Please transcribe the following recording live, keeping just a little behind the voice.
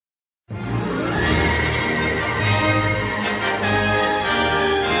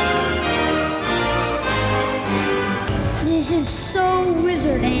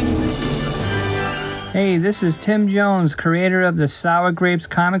Hey, this is Tim Jones, creator of the Sour Grapes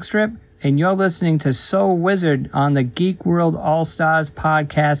comic strip, and you're listening to So Wizard on the Geek World All-Stars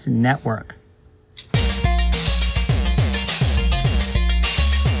Podcast Network.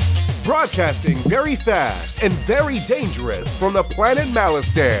 Broadcasting very fast and very dangerous from the planet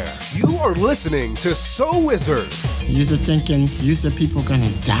Malastare. You are listening to So Wizard. You're thinking, people gonna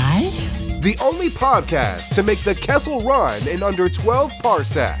die? The only podcast to make the Kessel Run in under 12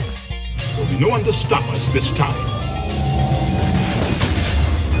 parsecs. There'll be no one to stop us this time.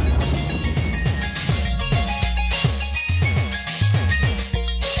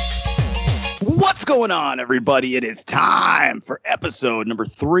 What's going on, everybody? It is time for episode number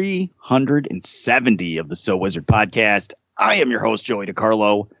 370 of the So Wizard podcast. I am your host, Joey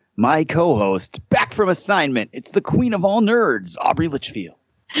DiCarlo. My co-host, back from assignment, it's the queen of all nerds, Aubrey Litchfield.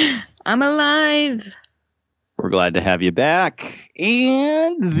 I'm alive. We're glad to have you back.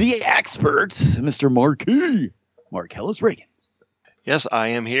 And the expert, Mr. Marquis, Marcellus Reagans. Yes, I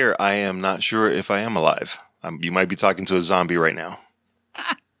am here. I am not sure if I am alive. You might be talking to a zombie right now.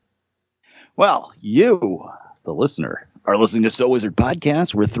 Well, you, the listener, are listening to So Wizard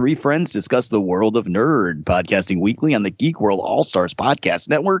Podcast, where three friends discuss the world of nerd, podcasting weekly on the Geek World All-Stars Podcast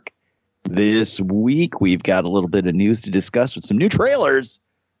Network. This week, we've got a little bit of news to discuss with some new trailers,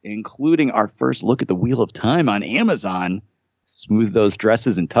 including our first look at the Wheel of Time on Amazon. Smooth those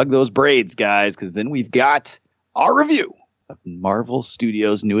dresses and tug those braids, guys, because then we've got our review of Marvel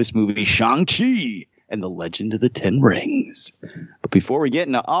Studios' newest movie, Shang-Chi and the Legend of the Ten Rings. But before we get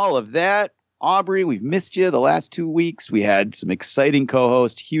into all of that, Aubrey, we've missed you the last 2 weeks. We had some exciting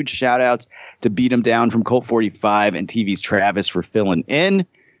co-hosts. Huge shout-outs to Beat 'em Down from Colt 45 and TV's Travis for filling in.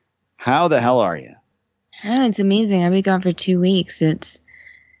 How the hell are you? Oh, it's amazing. I've been gone for 2 weeks. It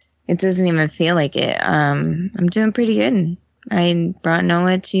doesn't even feel like it. I'm doing pretty good. I brought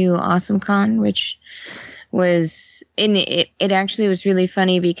Noah to AwesomeCon, which was it actually was really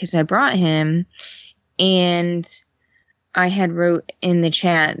funny because I brought him and I had wrote in the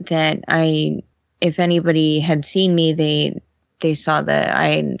chat that if anybody had seen me, they saw that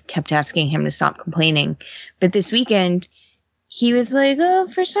I kept asking him to stop complaining. But this weekend, he was like, "Oh,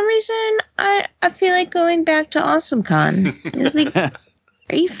 for some reason, I feel like going back to AwesomeCon." I was like,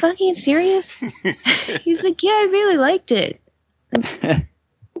 "Are you fucking serious?" He's like, "Yeah, I really liked it.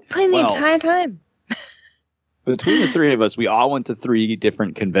 Playing the entire time." Between the three of us, we all went to 3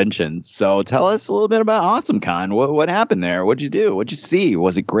 different conventions. So tell us a little bit about AwesomeCon. What happened there? What'd you do? What'd you see?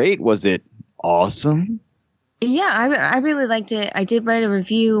 Was it great? Was it awesome? Yeah, I really liked it. I did write a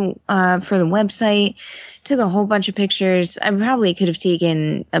review for the website. Took a whole bunch of pictures. I probably could have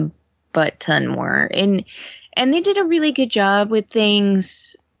taken a butt ton more. And they did a really good job with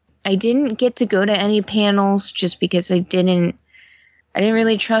things. I didn't get to go to any panels just because I didn't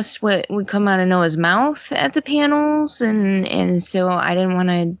really trust what would come out of Noah's mouth at the panels, and so I didn't want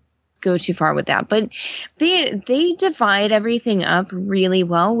to go too far with that. But they divide everything up really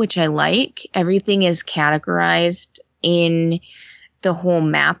well, which I like. Everything is categorized in the whole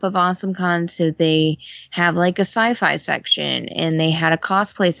map of AwesomeCon. So they have like a sci-fi section, and they had a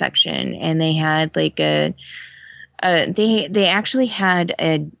cosplay section, and they had like they actually had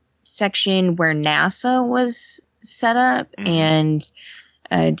a section where NASA was set up, and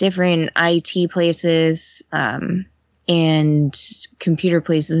different IT places and computer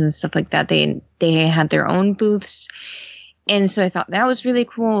places and stuff like that. They had their own booths, and so I thought that was really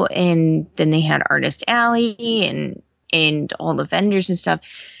cool. And then they had Artist Alley and all the vendors and stuff,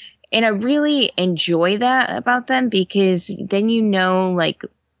 and I really enjoy that about them, because then you know like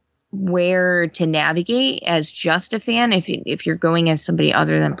where to navigate as just a fan. If you're going as somebody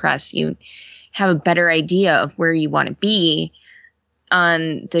other than press, you have a better idea of where you want to be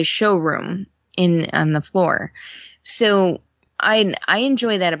on the showroom on the floor. So I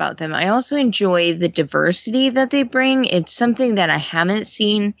enjoy that about them. I also enjoy the diversity that they bring. It's something that I haven't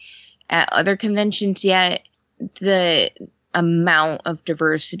seen at other conventions yet. The amount of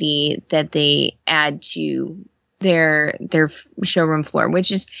diversity that they add to their showroom floor,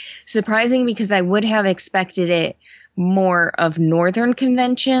 which is surprising because I would have expected it more of northern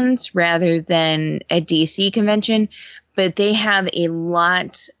conventions rather than a DC convention, but they have a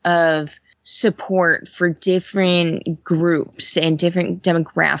lot of support for different groups and different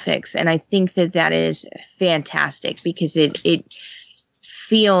demographics, and I think that is fantastic because it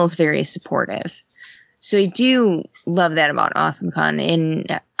feels very supportive. So I do love that about AwesomeCon,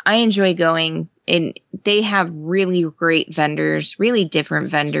 and I enjoy going. And they have really great vendors, really different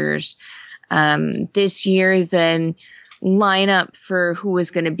vendors. This year, the lineup for who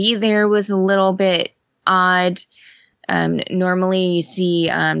was going to be there was a little bit odd. Normally you see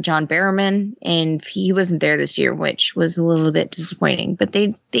John Barrowman, and he wasn't there this year, which was a little bit disappointing. But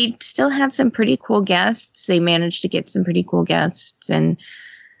they still had some pretty cool guests. They managed to get some pretty cool guests, and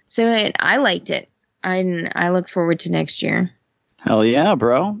so I liked it. I look forward to next year. Hell yeah,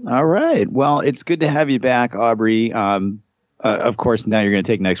 bro. All right. Well, it's good to have you back, Aubrey. Of course, now you're going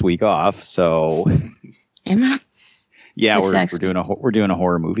to take next week off. So, am I? Yeah, we're doing a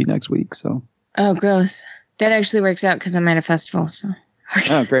horror movie next week. So. Oh, gross. That actually works out because I'm at a festival. So.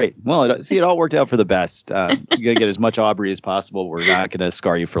 Oh, great. Well, it all worked out for the best. You got to get as much Aubrey as possible. We're not going to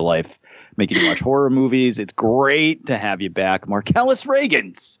scar you for life, making you watch horror movies. It's great to have you back, Marcellus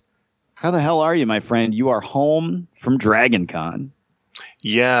Reagans. How the hell are you, my friend? You are home from Dragon Con.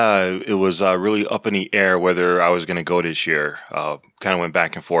 Yeah, it was really up in the air whether I was going to go this year. Kind of went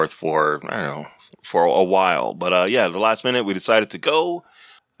back and forth for a while. But yeah, the last minute we decided to go.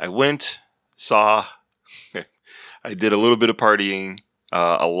 I went, saw, I did a little bit of partying,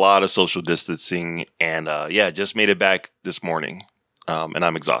 a lot of social distancing, and yeah, just made it back this morning. And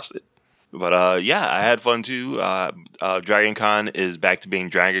I'm exhausted. But yeah, I had fun too. Dragon Con is back to being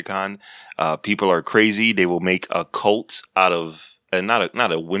Dragon Con. People are crazy. They will make a cult out of, and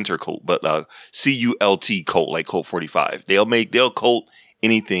not a winter coat, but CULT cult, like Colt 45. They'll cult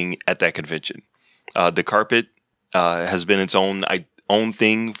anything at that convention. The carpet has been its own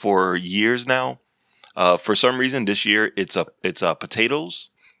thing for years now. For some reason this year it's potatoes.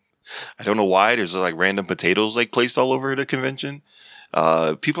 I don't know why. There's like random potatoes like placed all over the convention.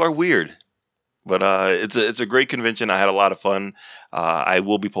 People are weird, but it's a great convention. I had a lot of fun. I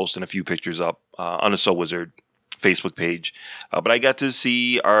will be posting a few pictures up on the So Wizard Facebook page. But I got to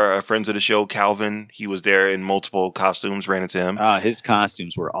see our friends of the show, Calvin. He was there in multiple costumes. Ran into him. His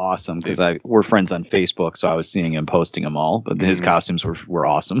costumes were awesome because we're friends on Facebook, so I was seeing him posting them all. But his costumes were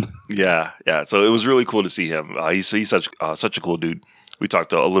awesome. Yeah. So it was really cool to see him. He's such a cool dude. We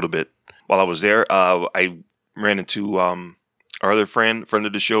talked a little bit while I was there. I ran into our other friend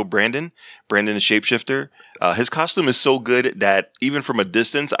of the show, Brandon the Shapeshifter. His costume is so good that even from a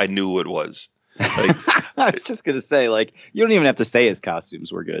distance, I knew who it was. Like, I was just going to say, like, you don't even have to say his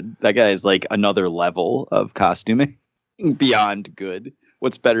costumes were good. That guy is like another level of costuming beyond good.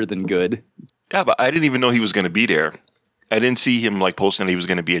 What's better than good? Yeah, but I didn't even know he was going to be there. I didn't see him like posting that he was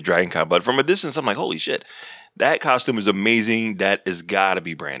going to be at Dragon Con, but from a distance, I'm like, holy shit. That costume is amazing. That has got to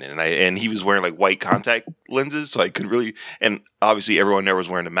be Brandon. And he was wearing like white contact lenses, so I couldn't really, and obviously everyone there was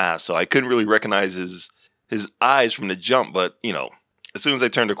wearing a mask, so I couldn't really recognize his eyes from the jump. But, you know, as soon as I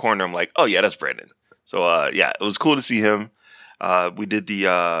turned the corner, I'm like, oh yeah, that's Brandon. So yeah, it was cool to see him. We did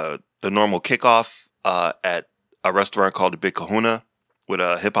the normal kickoff at a restaurant called the Big Kahuna with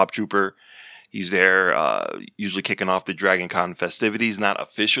a hip hop trooper. He's there usually kicking off the Dragon Con festivities, not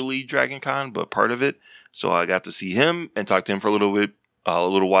officially Dragon Con, but part of it. So I got to see him and talk to him for a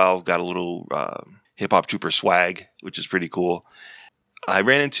little while. Got a little hip hop trooper swag, which is pretty cool. I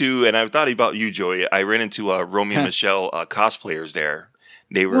ran into, and I thought about you, Joey. I ran into Romy and Michelle cosplayers there.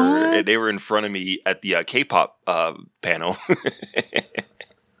 They were in front of me at the K-pop panel.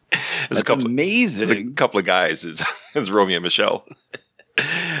 That's amazing. There's a couple of guys. It's Romy and Michelle.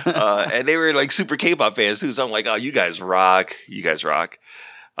 And they were like super K-pop fans too. So I'm like, oh, you guys rock.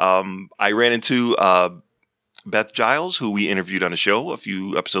 I ran into Beth Giles, who we interviewed on the show a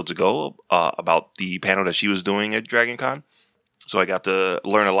few episodes ago about the panel that she was doing at Dragon Con. So I got to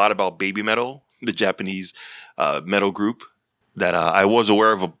learn a lot about Baby Metal, the Japanese metal group that I was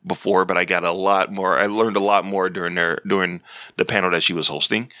aware of before, but I got a lot more. I learned a lot more during the panel that she was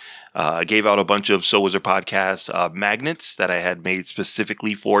hosting. I gave out a bunch of So Wizard podcast magnets that I had made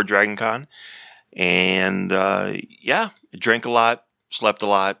specifically for Dragon Con. And yeah, drank a lot, slept a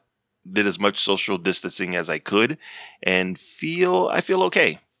lot, did as much social distancing as I could, and I feel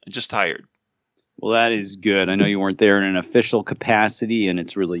okay. I'm just tired. Well, that is good. I know you weren't there in an official capacity, and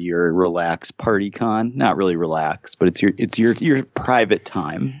it's really your relaxed party con. Not really relaxed, but it's your private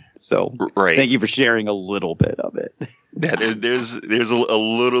time. So, right. Thank you for sharing a little bit of it. Yeah, there's a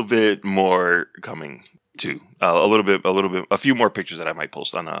little bit more coming too. A few more pictures that I might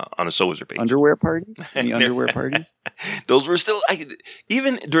post on a So Wizard page. Underwear parties? Any underwear parties? Those were still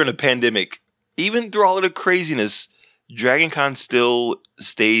even during the pandemic, even through all of the craziness, Dragon Con still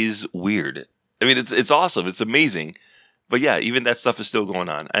stays weird. I mean, it's awesome. It's amazing. But yeah, even that stuff is still going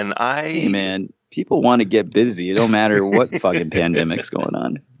on. And hey man, people want to get busy. It don't matter what fucking pandemic's going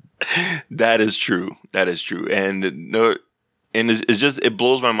on. That is true. And it's just, it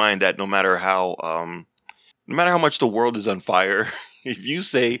blows my mind that no matter how much the world is on fire, if you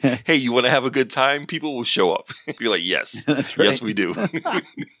say, hey, you want to have a good time, people will show up. You're like, yes, that's right. Yes, we do.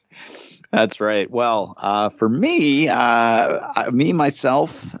 That's right. Well, for me,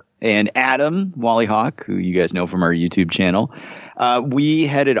 myself, and Adam Wally Hawk, who you guys know from our YouTube channel, we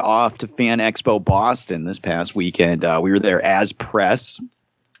headed off to Fan Expo Boston this past weekend. We were there as press,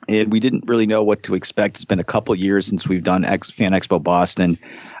 and we didn't really know what to expect. It's been a couple years since we've done Fan Expo Boston.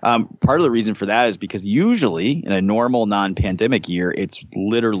 Part of the reason for that is because usually in a normal non-pandemic year, it's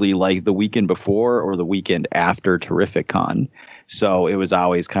literally like the weekend before or the weekend after Terrific Con. So it was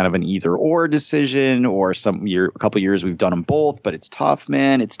always kind of an either or decision, or a couple years we've done them both, but it's tough,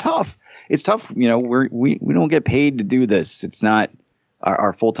 man. It's tough. It's tough. You know, we don't get paid to do this. It's not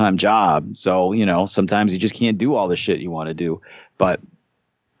our full-time job. So, you know, sometimes you just can't do all the shit you want to do. But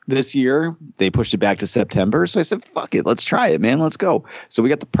this year they pushed it back to September. So I said, fuck it. Let's try it, man. Let's go. So we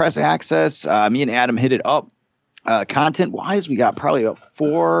got the press access. Me and Adam hit it up. Content-wise, we got probably about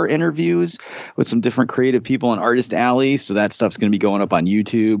 4 interviews with some different creative people in Artist Alley, so that stuff's going to be going up on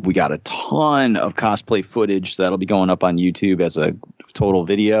YouTube. We got a ton of cosplay footage, so that'll be going up on YouTube as a total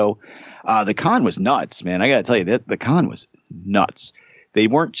video. The con was nuts, man. I got to tell you, that the con was nuts. They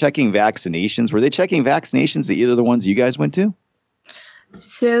weren't checking vaccinations. Were they checking vaccinations at either of the ones you guys went to?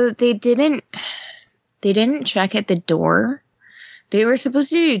 So they didn't check at the door. They were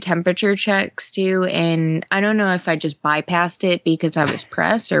supposed to do temperature checks too, and I don't know if I just bypassed it because I was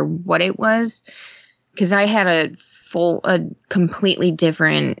press or what it was, because I had a completely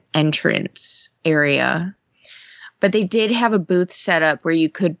different entrance area. But they did have a booth set up where you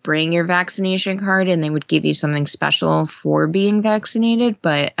could bring your vaccination card and they would give you something special for being vaccinated,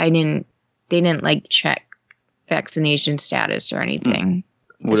 but they didn't like check vaccination status or anything,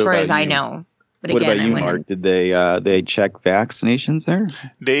 as far as I know. But what again, about you, Mark? Did they check vaccinations there?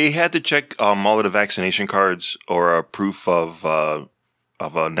 They had to check all of the vaccination cards or a proof of a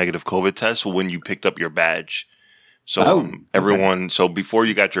negative COVID test when you picked up your badge. So everyone, so before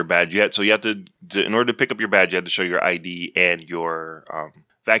you got your badge, you had to in order to pick up your badge, you had to show your ID and your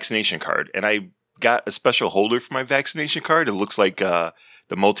vaccination card. And I got a special holder for my vaccination card. It looks like the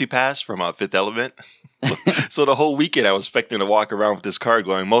multipass from Fifth Element. So the whole weekend I was expecting to walk around with this card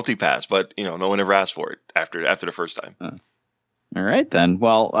going multipass, but you know, no one ever asked for it after the first time. All right, then.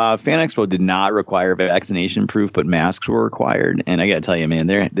 Well, Fan Expo did not require vaccination proof, but masks were required. And I got to tell you, man,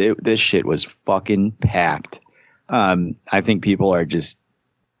 this shit was fucking packed. I think people are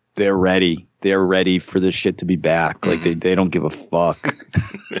they're ready. They're ready for this shit to be back. Like they don't give a fuck.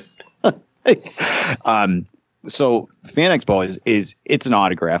 So Fan Expo it's an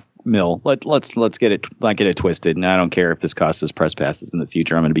autograph mill. Let's get it twisted. And I don't care if this costs us press passes in the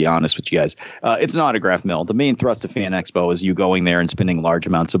future. I'm going to be honest with you guys. It's an autograph mill. The main thrust of Fan Expo is you going there and spending large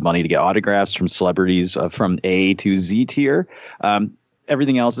amounts of money to get autographs from celebrities from A to Z tier.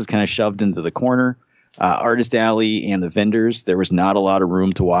 Everything else is kind of shoved into the corner. Artist Alley and the vendors, there was not a lot of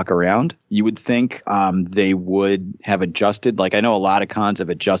room to walk around. You would think they would have adjusted. Like, I know a lot of cons have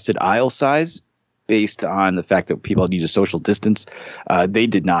adjusted aisle size based on the fact that people need to social distance. They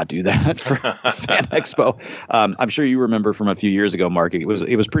did not do that for Fan Expo. I'm sure you remember from a few years ago, Mark, it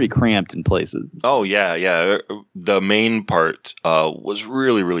was pretty cramped in places. Oh, yeah. The main part was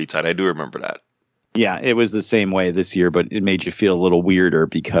really, really tight. I do remember that. Yeah, it was the same way this year, but it made you feel a little weirder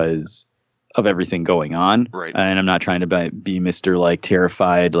because of everything going on. Right. And I'm not trying to be Mr. like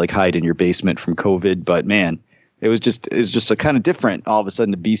terrified, like hide in your basement from COVID, but man, it was just a kind of different all of a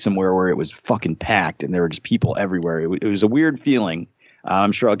sudden to be somewhere where it was fucking packed and there were just people everywhere. It was a weird feeling.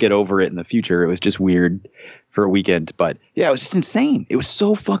 I'm sure I'll get over it in the future. It was just weird for a weekend, but yeah, it was just insane. It was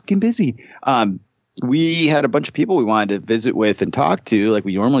so fucking busy. We had a bunch of people we wanted to visit with and talk to, like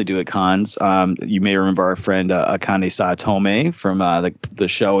we normally do at cons. You may remember our friend Akane Saotome from the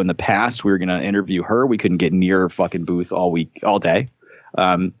show in the past. We were going to interview her. We couldn't get near her fucking booth all day.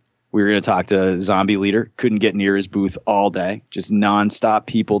 We were going to talk to Zombie Leader. Couldn't get near his booth all day. Just nonstop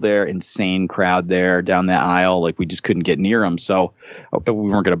people there, insane crowd there down that aisle. Like we just couldn't get near him. So we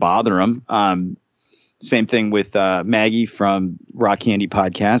weren't going to bother him. Same thing with Maggie from Rock Candy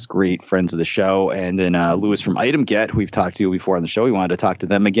Podcast, great friends of the show. And then Lewis from Item Get, who we've talked to before on the show. We wanted to talk to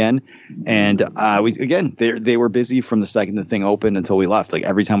them again. And they were busy from the second the thing opened until we left. Like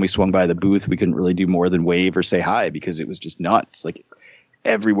every time we swung by the booth, we couldn't really do more than wave or say hi because it was just nuts. Like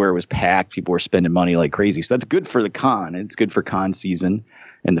everywhere was packed. People were spending money like crazy. So that's good for the con. It's good for con season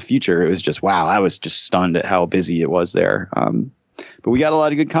in the future. It was just, wow, I was just stunned at how busy it was there. But we got a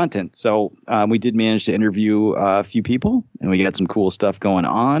lot of good content. So we did manage to interview a few people and we got some cool stuff going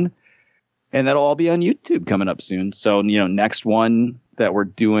on. And that'll all be on YouTube coming up soon. So, next one that we're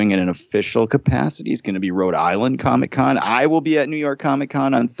doing in an official capacity is going to be Rhode Island Comic Con. I will be at New York Comic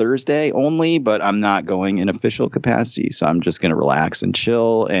Con on Thursday only, but I'm not going in official capacity. So I'm just going to relax and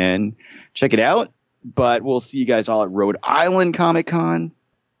chill and check it out. But we'll see you guys all at Rhode Island Comic Con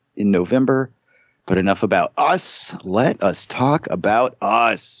in November. But enough about us. Let us talk about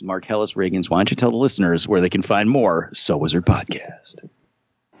us. Mark Hellis Reagans, why don't you tell the listeners where they can find more So Wizard Podcast?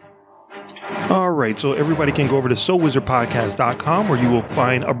 All right, so everybody can go over to SoWizardPodcast.com where you will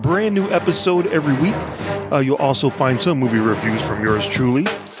find a brand new episode every week. You'll also find some movie reviews from yours truly.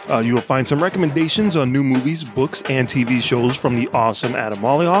 You will find some recommendations on new movies, books, and TV shows from the awesome Adam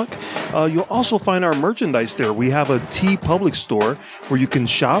Mollyhawk. You'll also find our merchandise there. We have a TeePublic store where you can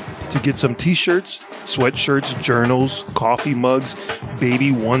shop to get some t-shirts, sweatshirts, journals, coffee mugs,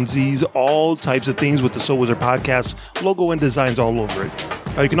 baby onesies, all types of things with the So Wizard Podcast logo and designs all over it.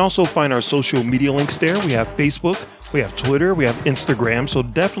 You can also find our social media links there. We have Facebook, we have Twitter, we have Instagram, so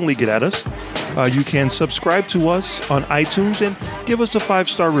definitely get at us. You can subscribe to us on iTunes and give us a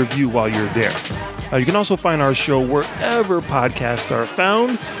 5-star review while you're there. You can also find our show wherever podcasts are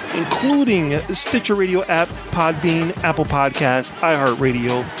found, including Stitcher Radio app, Podbean, Apple Podcasts,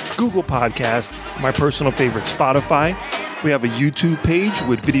 iHeartRadio, Google Podcasts, my personal favorite, Spotify. We have a YouTube page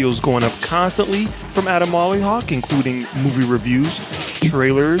with videos going up constantly from Adam Mollyhawk, including movie reviews,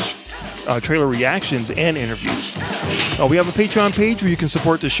 trailers, trailer reactions, and interviews. We have a Patreon page where you can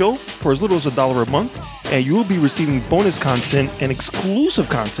support the show for as little as $1 a month, and you will be receiving bonus content and exclusive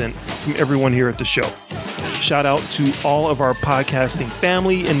content from everyone here at the show. Shout out to all of our podcasting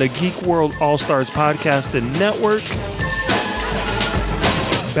family in the Geek World All-Stars Podcast and Network.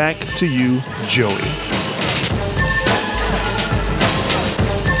 Back to you, Joey.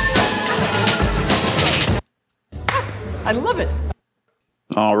 I love it.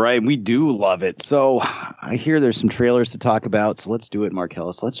 All right, we do love it. So I hear there's some trailers to talk about, so let's do it, Mark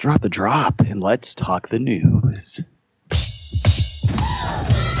Hellis. Let's drop the drop and let's talk the news.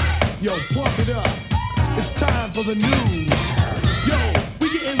 Yo, pump it up. It's time for the news. Yo, we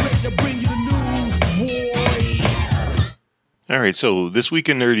getting ready to bring you the news, boy. All right, so this week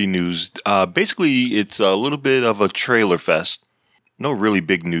in Nerdy News, basically it's a little bit of a trailer fest. No really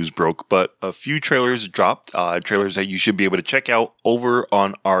big news broke, but a few trailers dropped, trailers that you should be able to check out over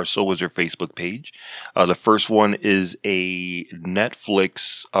on our So Wizard Facebook page. The first one is a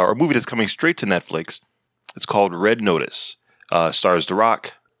Netflix, or a movie that's coming straight to Netflix. It's called Red Notice. Stars The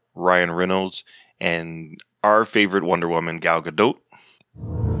Rock, Ryan Reynolds, and our favorite Wonder Woman, Gal Gadot.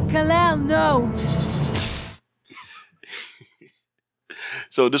 Kal-El, no.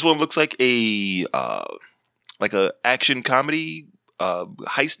 So this one looks like a action comedy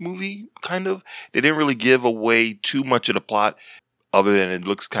heist movie, kind of. They didn't really give away too much of the plot, other than it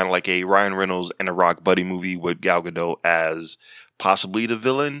looks kind of like a Ryan Reynolds and a Rock buddy movie with Gal Gadot as possibly the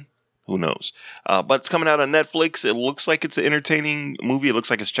villain. Who knows? But it's coming out on Netflix. It looks like it's an entertaining movie. It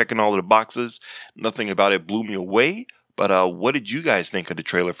looks like it's checking all of the boxes. Nothing about it blew me away. But what did you guys think of the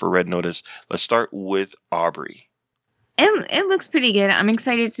trailer for Red Notice? Let's start with Aubrey. It looks pretty good. I'm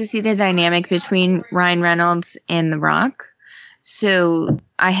excited to see the dynamic between Ryan Reynolds and The Rock. So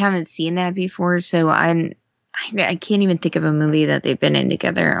I haven't seen that before, so I can't even think of a movie that they've been in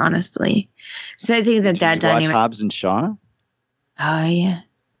together, honestly. So I think that Did you dynamic. watch Hobbs and Shaw? Oh yeah,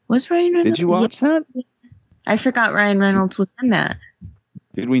 was Ryan Reynolds? Did you watch that? I forgot Ryan Reynolds was in that.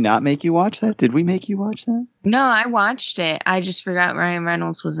 Did we not make you watch that? Did we make you watch that? No, I watched it. I just forgot Ryan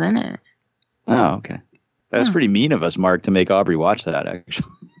Reynolds was in it. Oh, okay. That was pretty mean of us, Mark, to make Aubrey watch that, actually.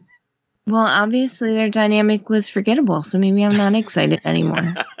 Well, obviously their dynamic was forgettable, so maybe I'm not excited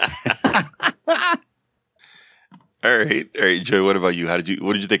anymore. All right, Joey. What about you?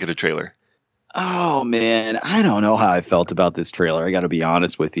 What did you think of the trailer? Oh man, I don't know how I felt about this trailer. I got to be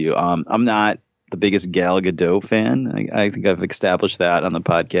honest with you. I'm not the biggest Gal Gadot fan. I think I've established that on the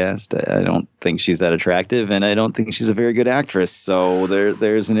podcast. I don't think she's that attractive, and I don't think she's a very good actress. So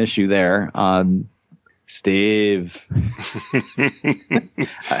there's an issue there. Steve.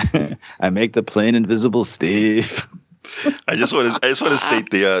 I make the plane invisible, Steve. I just want to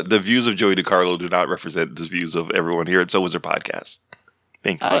state the views of Joey DiCarlo do not represent the views of everyone here at So Wizard Podcast.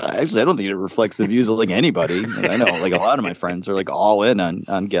 Thank you. Actually, I don't think it reflects the views of like anybody. I know like a lot of my friends are like all in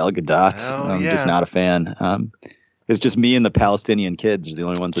on Gal Gadot. I'm just not a fan. It's just me and the Palestinian kids are the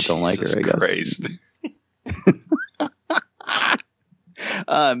only ones that don't like her, I guess. Christ.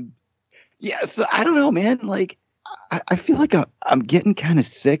 Yeah, so I don't know, man. Like, I feel like I'm getting kind of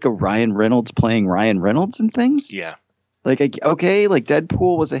sick of Ryan Reynolds playing Ryan Reynolds and things. Yeah. Like, okay, like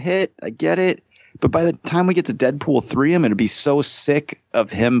Deadpool was a hit. I get it. But by the time we get to Deadpool 3, I'm going to be so sick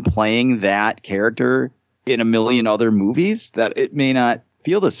of him playing that character in a million other movies that it may not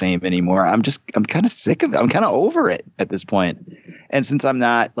feel the same anymore. I'm kind of sick of it. I'm kind of over it at this point. And since I'm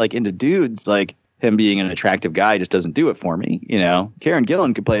not like into dudes, like him being an attractive guy just doesn't do it for me. You know, Karen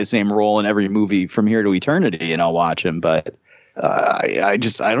Gillan could play the same role in every movie from here to eternity and I'll watch him. But I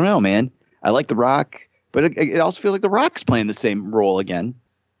don't know, man. I like The Rock, but it also feels like The Rock's playing the same role again.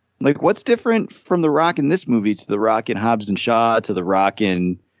 Like, what's different from The Rock in this movie to The Rock in Hobbs and Shaw to The Rock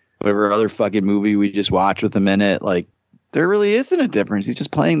in whatever other fucking movie we just watched with him in it? Like, there really isn't a difference. He's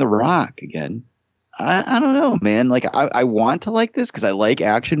just playing The Rock again. I don't know, man. Like, I want to like this because I like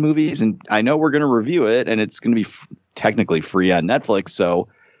action movies, and I know we're going to review it, and it's going to be technically free on Netflix, so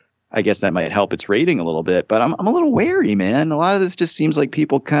I guess that might help its rating a little bit, but I'm a little wary, man. A lot of this just seems like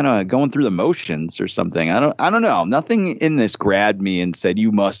people kind of going through the motions or something. I don't know. Nothing in this grabbed me and said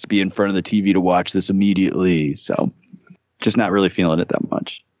you must be in front of the TV to watch this immediately. So, just not really feeling it that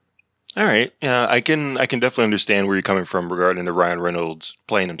much. All right, yeah, I can definitely understand where you're coming from regarding the Ryan Reynolds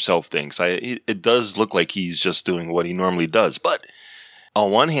playing himself things. It does look like he's just doing what he normally does, but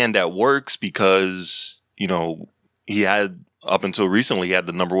on one hand, that works because he had. Up until recently, he had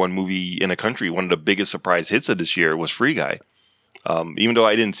the #1 movie in the country. One of the biggest surprise hits of this year was Free Guy. Even though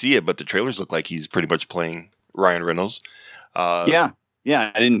I didn't see it, but the trailers look like he's pretty much playing Ryan Reynolds. Yeah.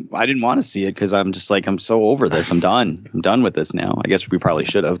 I didn't want to see it because I'm just like, I'm so over this. I'm done. I'm done with this now. I guess we probably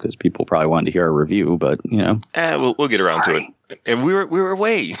should have because people probably wanted to hear our review, but we'll get around to it. And we were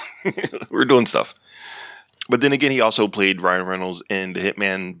away. We were doing stuff. But then again, he also played Ryan Reynolds in The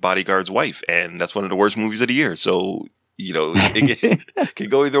Hitman Bodyguard's Wife, and that's one of the worst movies of the year. So. It can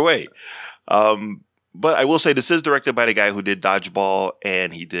go either way. But I will say this is directed by the guy who did Dodgeball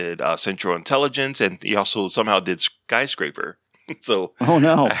and he did Central Intelligence and he also somehow did Skyscraper. So, oh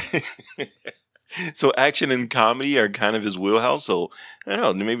no. So action and comedy are kind of his wheelhouse. So I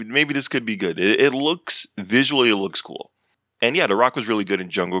don't know, maybe this could be good. It looks visually, it looks cool. And yeah, The Rock was really good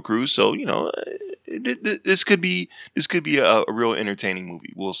in Jungle Cruise. So, this could be a real entertaining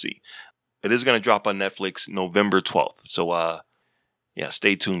movie. We'll see. It is going to drop on Netflix November 12th. So,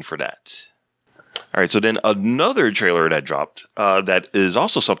 stay tuned for that. All right. So then another trailer that dropped that is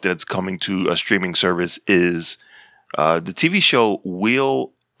also something that's coming to a streaming service is the TV show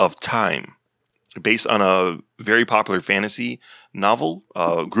Wheel of Time, based on a very popular fantasy novel,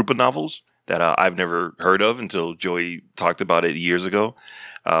 group of novels that I've never heard of until Joey talked about it years ago.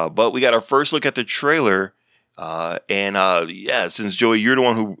 But we got our first look at the trailer. Since Joey, you're the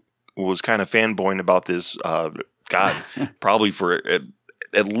one who was kind of fanboying about this, probably for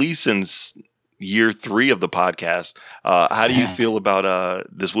at least since year 3 of the podcast. How do you feel about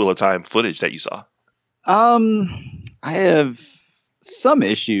this Wheel of Time footage that you saw? I have some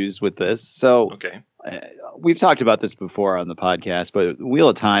issues with this. So okay. We've talked about this before on the podcast, but Wheel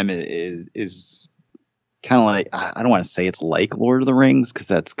of Time is kind of like, I don't want to say it's like Lord of the Rings because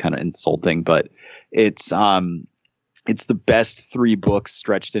that's kind of insulting, but it's the best 3 books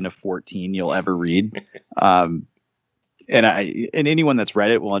stretched into 14 you'll ever read. And anyone that's read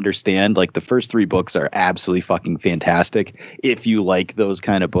it will understand, like, the first 3 books are absolutely fucking fantastic if you like those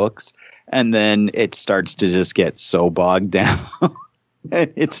kind of books. And then it starts to just get so bogged down.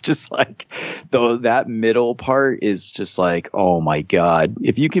 And it's just like, though, that middle part is just like, oh my God,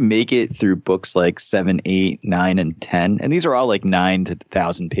 if you can make it through books like 7, 8, 9, and 10, and these are all like 9 to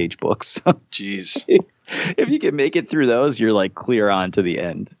 1,000 page books. Jeez. If you can make it through those, you're like clear on to the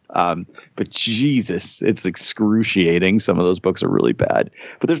end. But Jesus, it's excruciating. Some of those books are really bad,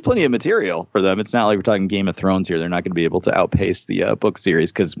 but there's plenty of material for them. It's not like we're talking Game of Thrones here. They're not going to be able to outpace the book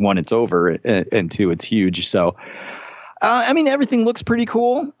series because 1, it's over, and 2, it's huge. So, everything looks pretty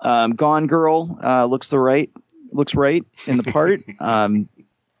cool. Gone Girl looks right in the part.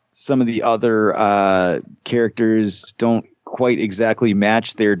 Some of the other characters don't quite exactly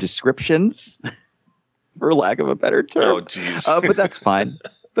match their descriptions. For lack of a better term. Oh, jeez. But that's fine.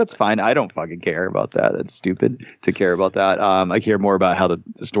 That's fine. I don't fucking care about that. That's stupid to care about that. I care more about how the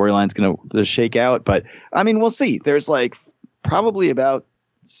storyline's going to shake out. But, we'll see. There's like probably about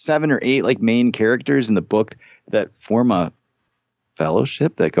 7 or 8 like main characters in the book that form a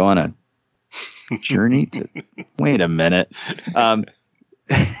fellowship that go on a journey to... Wait a minute.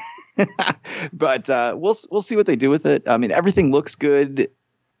 But we'll see what they do with it. Everything looks good.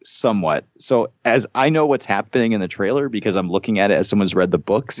 Somewhat. So as I know what's happening in the trailer because I'm looking at it as someone's read the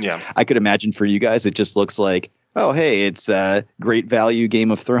books. Yeah. I could imagine for you guys, it just looks like, oh, hey, it's great value Game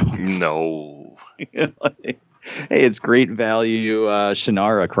of Thrones. No. Hey, it's great value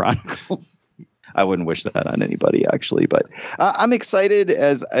Shannara Chronicle. I wouldn't wish that on anybody, actually. But I'm excited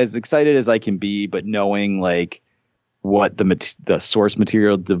as excited as I can be, but knowing like what the source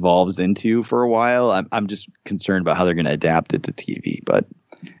material devolves into for a while, I'm just concerned about how they're going to adapt it to TV. But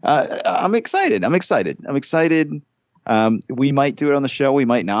I'm excited. We might do it on the show. We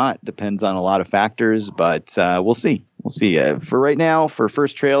might not. Depends on a lot of factors, but we'll see. We'll see. For right now, for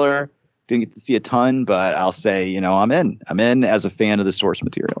first trailer, didn't get to see a ton, but I'll say, I'm in. I'm in as a fan of the source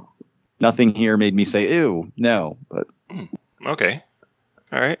material. Nothing here made me say, ew, no. But okay.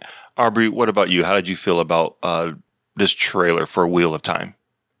 All right. Aubrey, what about you? How did you feel about this trailer for Wheel of Time?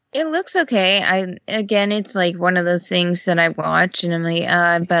 It looks okay. It's like one of those things that I watch and I'm like,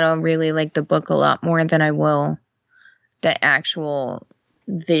 I bet I'll really like the book a lot more than I will the actual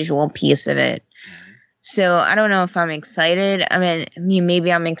visual piece of it. So I don't know if I'm excited. I mean,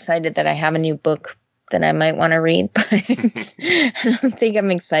 maybe I'm excited that I have a new book that I might want to read, but I don't think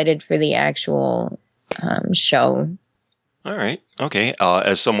I'm excited for the actual show. All right. Okay.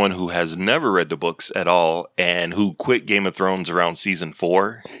 As someone who has never read the books at all and who quit Game of Thrones around season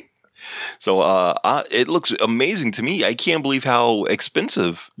 4. So it looks amazing to me. I can't believe how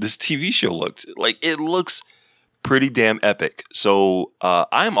expensive this TV show looks. Like, it looks pretty damn epic. So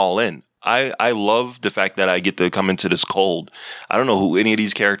I'm all in. I love the fact that I get to come into this cold. I don't know who any of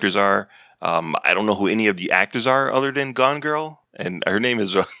these characters are. I don't know who any of the actors are other than Gone Girl. And her name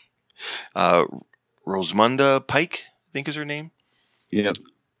is Rosamunda Pike, I think is her name. Yep.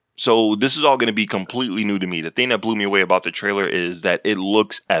 So this is all going to be completely new to me. The thing that blew me away about the trailer is that it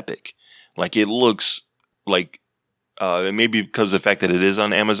looks epic. Like, it looks like, maybe because of the fact that it is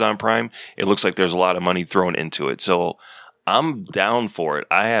on Amazon Prime, it looks like there's a lot of money thrown into it. So I'm down for it.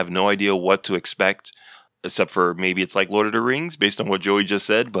 I have no idea what to expect, except for maybe it's like Lord of the Rings based on what Joey just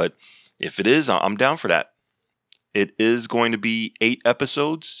said. But if it is, I'm down for that. It is going to be 8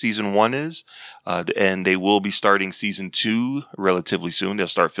 episodes. Season 1 is, and they will be starting season 2 relatively soon. They'll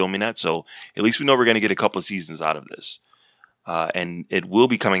start filming that. So at least we know we're going to get a couple of seasons out of this. And it will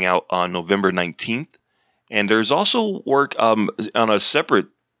be coming out on November 19th. And there's also work on a separate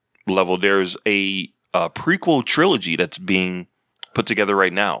level. There's a prequel trilogy that's being put together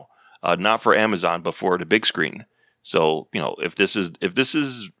right now, not for Amazon, but for the big screen. So, if this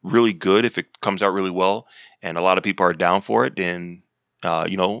is really good, if it comes out really well, and a lot of people are down for it, then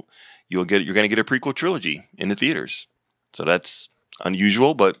you're going to get a prequel trilogy in the theaters. So that's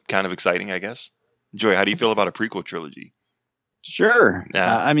unusual, but kind of exciting, I guess. Joy, how do you feel about a prequel trilogy? Sure.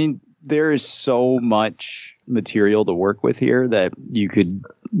 Yeah. I mean, there is so much material to work with here that you could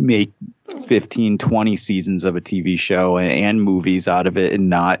make 15, 20 seasons of a TV show and movies out of it and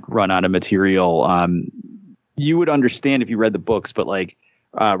not run out of material. You would understand if you read the books, but like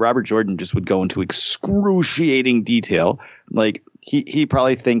Robert Jordan just would go into excruciating detail. Like he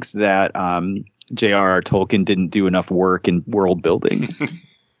probably thinks that J.R.R. Tolkien didn't do enough work in world building.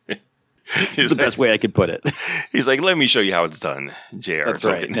 It's the best way I could put it. He's like, let me show you how it's done, J.R. That's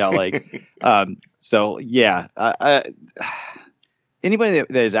Tolkien. right. No, like, so yeah. Anybody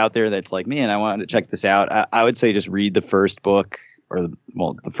that is out there that's like, man, I wanted to check this out. I would say just read the first book,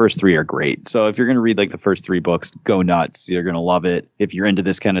 the first 3 are great. So if you're going to read like the first 3 books, go nuts. You're going to love it. If you're into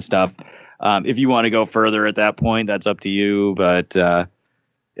this kind of stuff, if you want to go further at that point, that's up to you. But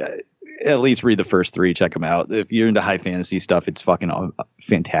at least read the first 3, check them out. If you're into high fantasy stuff, it's fucking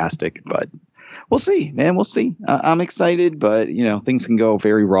fantastic. But we'll see, man. We'll see. I'm excited, but things can go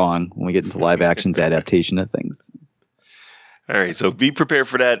very wrong when we get into live action's adaptation of things. All right, so be prepared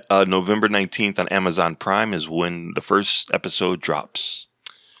for that. November 19th on Amazon Prime is when the first episode drops.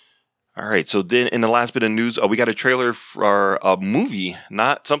 All right, so then in the last bit of news, we got a trailer for a movie,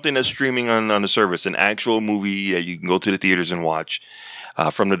 not something that's streaming on the service, an actual movie that you can go to the theaters and watch,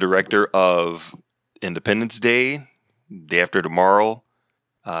 from the director of Independence Day, Day After Tomorrow,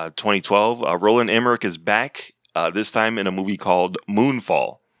 2012. Roland Emmerich is back, this time in a movie called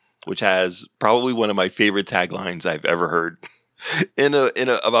Moonfall, which has probably one of my favorite taglines I've ever heard in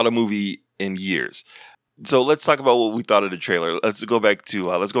about a movie in years. So let's talk about what we thought of the trailer. Let's go back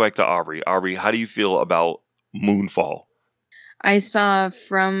to Aubrey. Aubrey, how do you feel about Moonfall? I saw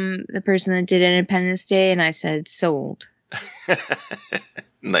from the person that did Independence Day, and I said sold.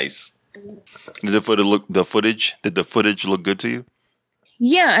 Nice. Did the footage look good to you?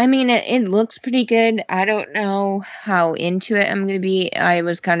 Yeah, I mean, it looks pretty good. I don't know how into it I'm going to be. I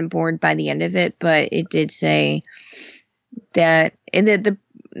was kind of bored by the end of it, but it did say that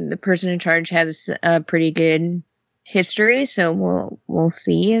the person in charge has a pretty good history, so we'll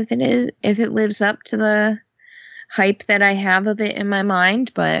see if it lives up to the hype that I have of it in my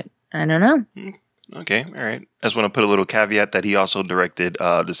mind, but I don't know. Okay, all right. I just want to put a little caveat that he also directed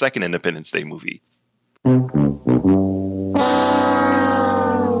the second Independence Day movie.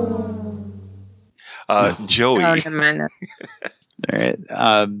 Joey. Oh, never mind. All right.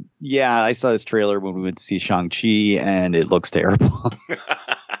 Yeah, I saw this trailer when we went to see Shang-Chi, and it looks terrible.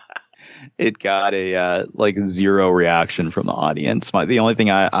 It got a zero reaction from the audience. The only thing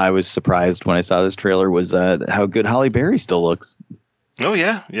I was surprised when I saw this trailer was how good Halle Berry still looks. Oh,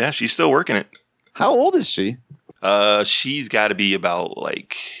 yeah. Yeah, she's still working it. How old is she? She's got to be about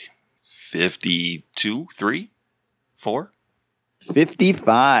 52, 3, 4?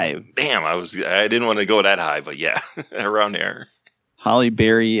 55. Damn, I didn't want to go that high, but yeah, around there. Halle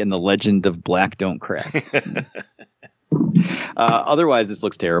Berry and the Legend of Black Don't Crack. Otherwise, this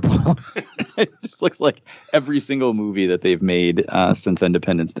looks terrible. It just looks like every single movie that they've made since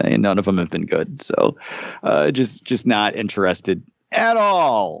Independence Day, and none of them have been good. So, just not interested at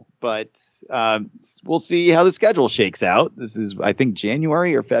all. But we'll see how the schedule shakes out. This is, I think,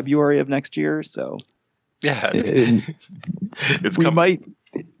 January or February of next year. So, yeah, we might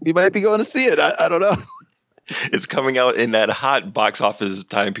be going to see it. I don't know. It's coming out in that hot box office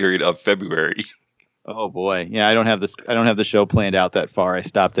time period of February. Oh boy, yeah. I don't have the show planned out that far. I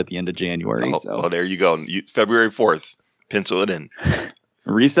stopped at the end of January. So well, there you go. February 4th. Pencil it in.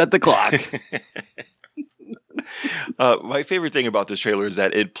 Reset the clock. My favorite thing about this trailer is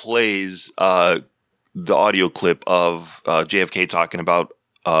that it plays the audio clip of JFK talking about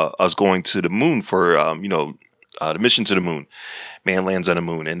us going to the moon for the mission to the moon. Man lands on the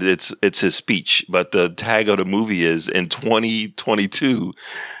moon, and it's his speech. But the tag of the movie is, in 2022,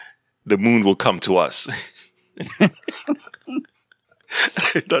 the moon will come to us. I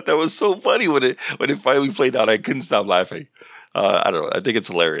thought that was so funny when it finally played out. I couldn't stop laughing. I don't know. I think it's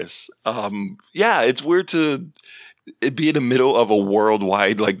hilarious. Yeah, it's weird to be in the middle of a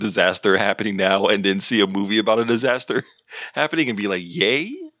worldwide disaster happening now, and then see a movie about a disaster happening and be like,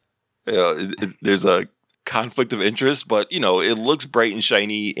 "Yay!" There's a conflict of interest, but it looks bright and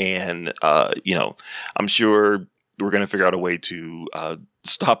shiny, and I'm sure we're gonna figure out a way to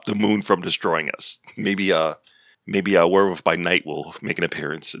stop the moon from destroying us. Maybe a Werewolf by Night will make an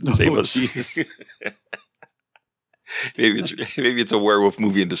appearance and save us. Jesus. Maybe it's a werewolf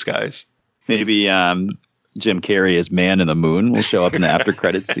movie in disguise. Maybe Jim Carrey as Man in the Moon will show up in the after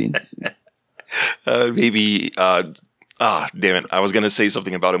credits scene. Maybe. Damn it! I was gonna say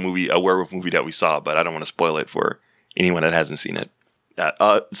something about a werewolf movie that we saw, but I don't want to spoil it for anyone that hasn't seen it.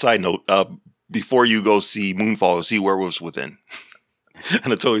 Side note: before you go see Moonfall, see Werewolves Within,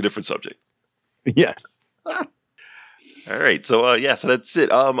 on a totally different subject. Yes. All right, so so that's it.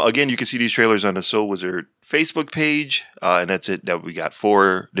 Again, you can see these trailers on the Soul Wizard Facebook page, and that's it that we got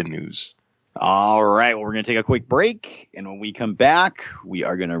for the news. All right, well, we're going to take a quick break, and when we come back, we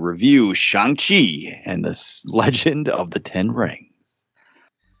are going to review Shang-Chi and the Legend of the Ten Rings.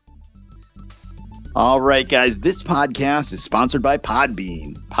 All right, guys, this podcast is sponsored by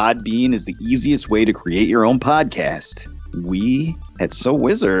Podbean. Podbean is the easiest way to create your own podcast. We at So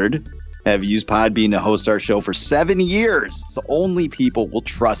Wizard have used Podbean to host our show for 7 years. It's the only people we'll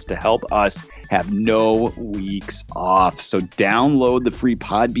trust to help us have no weeks off. So download the free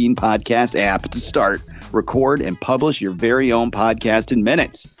Podbean podcast app to start, record, and publish your very own podcast in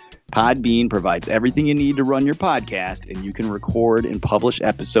minutes. Podbean provides everything you need to run your podcast, and you can record and publish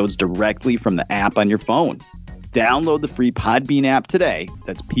episodes directly from the app on your phone. Download the free Podbean app today.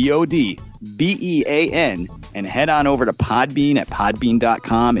 That's Podbean, and head on over to Podbean at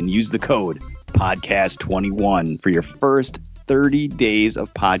podbean.com and use the code podcast21 for your first 30 days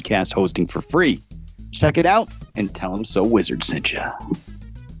of podcast hosting for free. Check it out and tell them So Wizard sent you.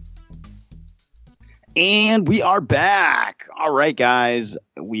 And we are back. All right, guys.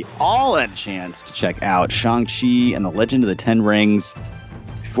 We all had a chance to check out Shang-Chi and the Legend of the Ten Rings.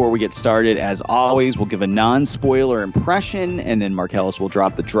 Before we get started, as always, we'll give a non-spoiler impression, and then Marcellus will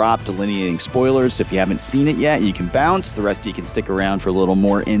drop the drop delineating spoilers. So if you haven't seen it yet, you can bounce. The rest of you can stick around for a little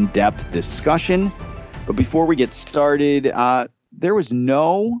more in-depth discussion. But before we get started, there was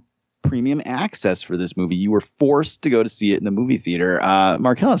no premium access for this movie. You were forced to go to see it in the movie theater.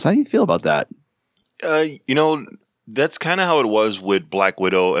 Marcellus, how do you feel about that? That's kind of how it was with Black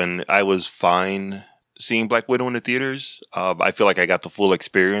Widow, and I was fine seeing Black Widow in the theaters. I feel like I got the full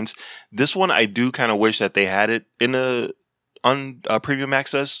experience. This one, I do kind of wish that they had it on premium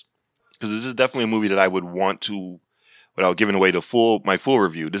access, because this is definitely a movie that I would want to, without giving away my full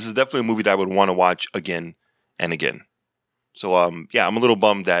review, this is definitely a movie that I would want to watch again and again. So, I'm a little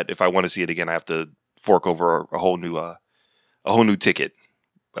bummed that if I want to see it again, I have to fork over a whole new ticket.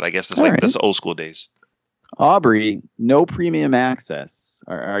 But I guess that's old school days. Aubrey, no premium access.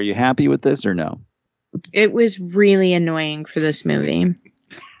 Are you happy with this or no? It was really annoying for this movie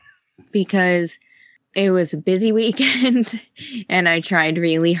because it was a busy weekend and I tried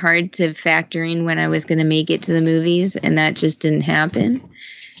really hard to factor in when I was going to make it to the movies, and that just didn't happen.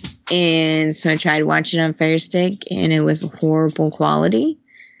 And so I tried watching it on Fire Stick, and it was horrible quality.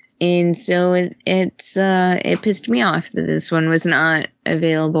 And so it pissed me off that this one was not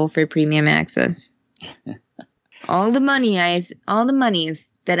available for premium access. All the money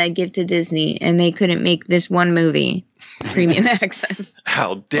that I give to Disney, and they couldn't make this one movie premium access.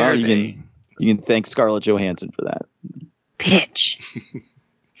 How dare they? You can thank Scarlett Johansson for that. Bitch.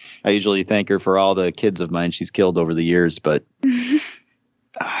 I usually thank her for all the kids of mine she's killed over the years, but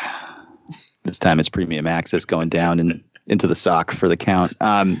this time it's premium access going down and into the sock for the count.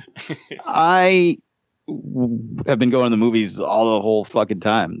 I have been going to the movies all the whole fucking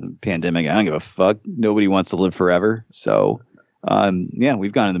time. The pandemic, I don't give a fuck. Nobody wants to live forever. So, yeah,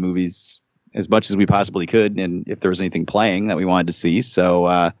 we've gone to the movies as much as we possibly could, and if there was anything playing that we wanted to see.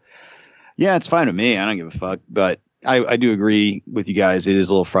 So, yeah, it's fine with me. I don't give a fuck. But I do agree with you guys. It is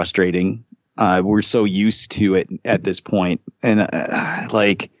a little frustrating. We're so used to it at this point. And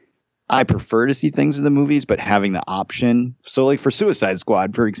I prefer to see things in the movies, but having the option. So like for Suicide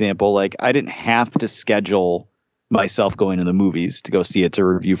Squad, for example, like I didn't have to schedule myself going to the movies to go see it to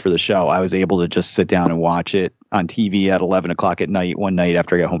review for the show. I was able to just sit down and watch it on TV at 11 o'clock at night, one night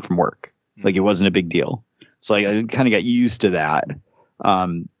after I got home from work. Like it wasn't a big deal. So I kind of got used to that.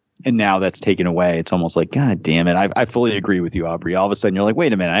 And now that's taken away. It's almost like, God damn it. I fully agree with you, Aubrey. All of a sudden you're like,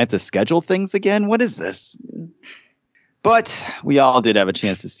 wait a minute, I have to schedule things again? What is this? But we all did have a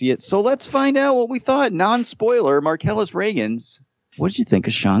chance to see it. So let's find out what we thought. Non-spoiler, Marcellus Reagans. What did you think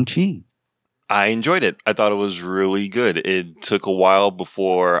of Shang-Chi? I enjoyed it. I thought it was really good. It took a while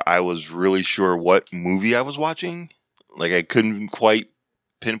before I was really sure what movie I was watching. Like I couldn't quite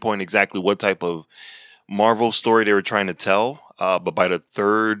pinpoint exactly what type of Marvel story they were trying to tell. But by the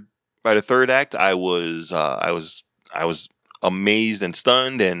third act, I was amazed and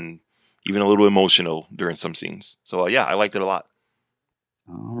stunned and even a little emotional during some scenes. So yeah, I liked it a lot.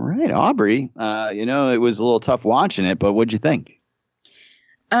 All right, Aubrey. It was a little tough watching it, but what'd you think?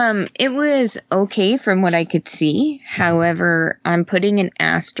 It was okay from what I could see. However, I'm putting an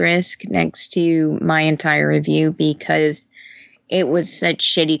asterisk next to my entire review because it was such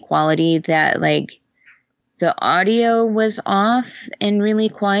shitty quality that like the audio was off and really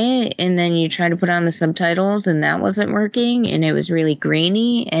quiet, and then you try to put on the subtitles and that wasn't working, and it was really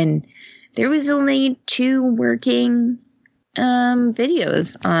grainy, and there was only 2 working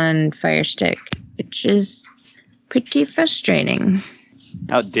videos on Fire Stick, which is pretty frustrating.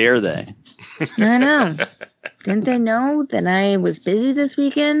 How dare they? I know. Didn't they know that I was busy this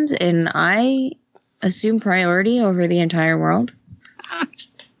weekend and I assumed priority over the entire world?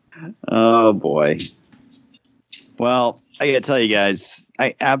 Oh, boy. Well, I gotta tell you guys,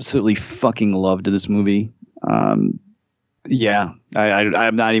 I absolutely fucking loved this movie. Yeah,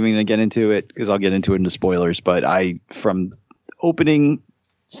 I'm not even gonna get into it because I'll get into it in the spoilers. But from opening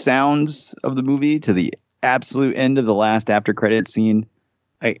sounds of the movie to the absolute end of the last after credit scene,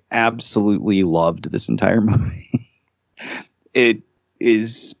 I absolutely loved this entire movie. It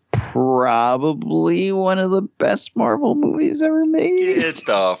is probably one of the best Marvel movies ever made. Get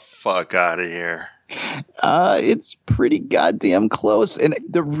the fuck out of here. It's pretty goddamn close, and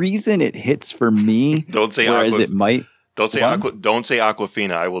the reason it hits for me, don't say Aquafina.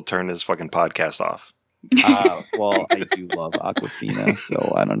 I will turn this fucking podcast off. Well, I do love Aquafina,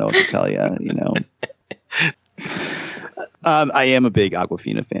 so I don't know what to tell you. I am a big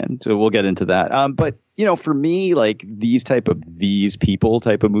Aquafina fan, so we'll get into that. But for me, like these people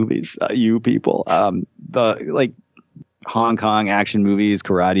type of movies, the like Hong Kong action movies,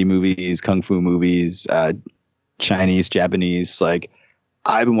 karate movies, kung fu movies, Chinese, Japanese, like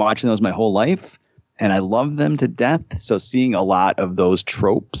I've been watching those my whole life and I love them to death. So seeing a lot of those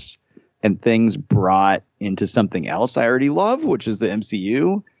tropes and things brought into something else I already love, which is the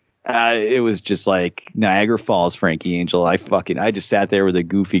MCU, it was just like Niagara Falls, Frankie Angel. I just sat there with a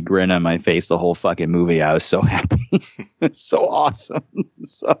goofy grin on my face the whole fucking movie. I was so happy. It's so awesome.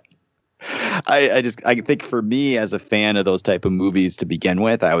 So I think for me as a fan of those type of movies to begin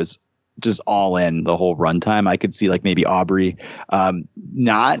with, I was just all in the whole runtime. I could see like maybe Aubrey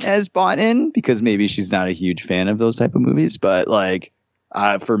not as bought in because maybe she's not a huge fan of those type of movies. But like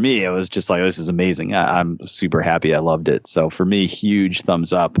for me, it was just like, this is amazing. I'm super happy. I loved it. So for me, huge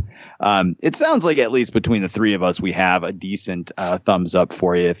thumbs up. It sounds like at least between the 3 of us, we have a decent thumbs up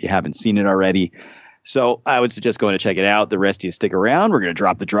for you if you haven't seen it already. So I would suggest going to check it out. The rest of you stick around. We're going to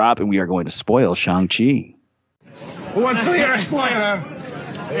drop the drop, and we are going to spoil Shang-Chi. One clear spoiler.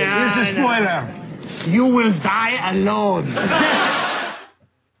 Here's the spoiler. You will die alone.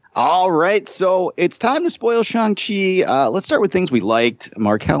 All right, so it's time to spoil Shang-Chi. Let's start with things we liked.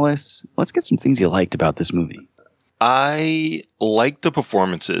 Marcellus, let's get some things you liked about this movie. I liked the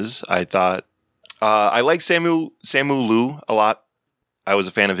performances. I thought I liked Samu Liu a lot. I was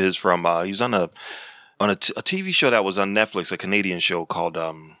a fan of his from he was on a TV show that was on Netflix, a Canadian show called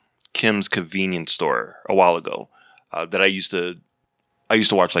Kim's Convenience Store a while ago that I used to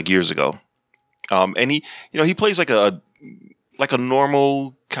watch like years ago. And he plays like a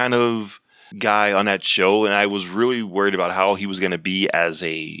normal kind of guy on that show, and I was really worried about how he was going to be as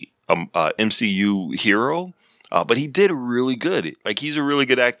a MCU hero. But he did really good. Like, he's a really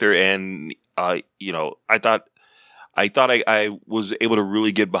good actor, and I thought I was able to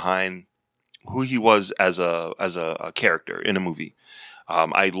really get behind who he was as a character in a movie.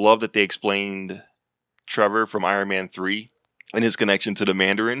 I love that they explained Trevor from Iron Man 3 and his connection to the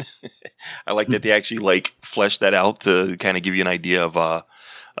Mandarin. I like that they actually fleshed that out to kind of give you an idea of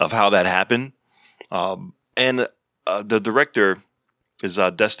how that happened. And the director is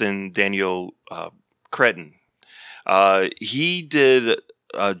Destin Daniel Cretton. He did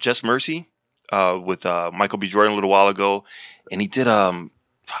Just Mercy with Michael B. Jordan a little while ago, and he did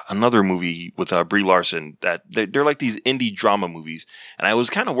another movie with Brie Larson that they're like these indie drama movies. And I was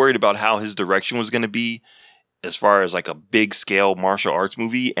kind of worried about how his direction was going to be as far as like a big scale martial arts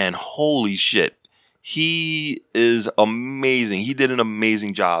movie. And holy shit, he is amazing. He did an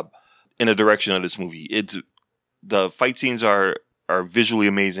amazing job in the direction of this movie. The fight scenes are visually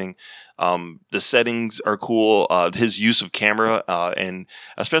amazing. The settings are cool. His use of camera, and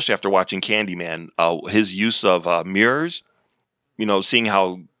especially after watching Candyman, his use of mirrors, seeing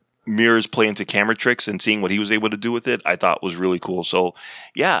how mirrors play into camera tricks and seeing what he was able to do with it, I thought was really cool. So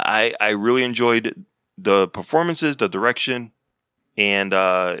yeah, I really enjoyed the performances, the direction, and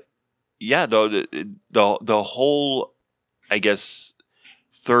the whole, I guess,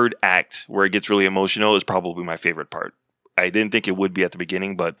 third act where it gets really emotional is probably my favorite part. I didn't think it would be at the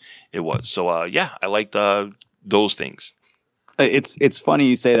beginning, but it was. So I liked those things. It's funny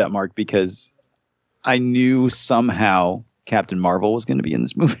you say that, Mark, because I knew somehow Captain Marvel was going to be in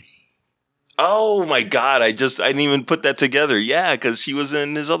this movie. Oh my God. I didn't even put that together. Yeah, because she was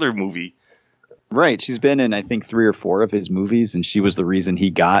in his other movie. Right. She's been in, I think, 3 or 4 of his movies, and she was the reason he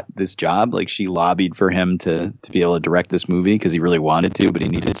got this job. Like, she lobbied for him to be able to direct this movie because he really wanted to, but he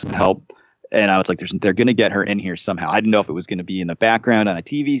needed some help. And I was like, they're going to get her in here somehow. I didn't know if it was going to be in the background on a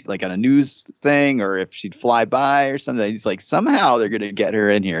TV, like on a news thing, or if she'd fly by or something. He's like, somehow they're going to get her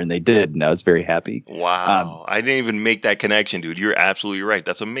in here. And they did. And I was very happy. Wow. I didn't even make that connection, dude. You're absolutely right.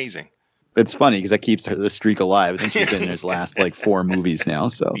 That's amazing. It's funny because that keeps the streak alive. I think she's been in his last 4 movies now.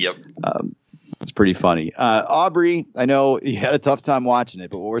 So yep. It's pretty funny. Aubrey, I know you had a tough time watching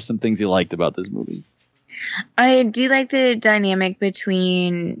it, but what were some things you liked about this movie? I do like the dynamic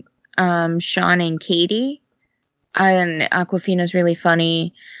between Sean and Katie, and Awkwafina's really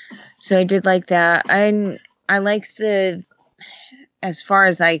funny, so I did like that. I like as far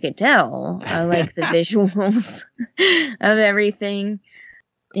as I could tell, I like the visuals of everything,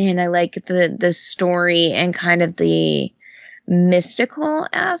 and I like the story and kind of the mystical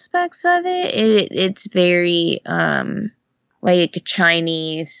aspects of it. It's very like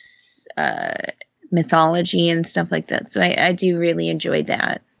Chinese mythology and stuff like that, so I do really enjoy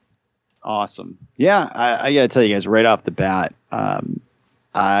that. Awesome. Yeah, I gotta tell you guys right off the bat,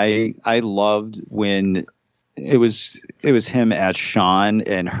 I loved when it was him as Sean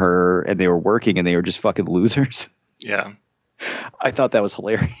and her, and they were working and they were just fucking losers. Yeah. I thought that was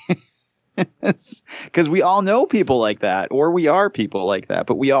hilarious. Because we all know people like that, or we are people like that,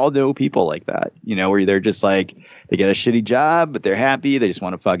 but we all know people like that, where they're just like, they get a shitty job, but they're happy. They just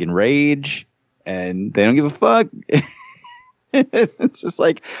want to fucking rage and they don't give a fuck. It's just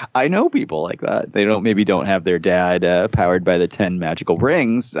like, I know people like that. They maybe don't have their dad powered by the 10 magical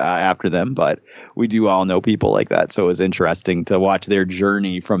rings after them, but we do all know people like that. So it was interesting to watch their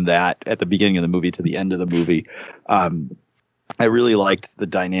journey from that at the beginning of the movie to the end of the movie. I really liked the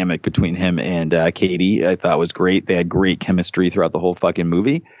dynamic between him and Katie. I thought it was great. They had great chemistry throughout the whole fucking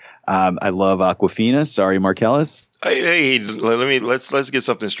movie. I love Awkwafina. Sorry, Marcellus. Hey, let's get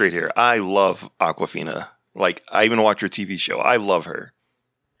something straight here. I love Awkwafina. Like, I even watch her TV show. I love her.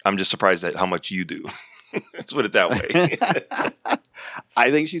 I'm just surprised at how much you do. Let's put it that way.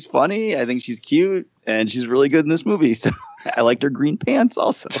 I think she's funny. I think she's cute, and she's really good in this movie. So I liked her green pants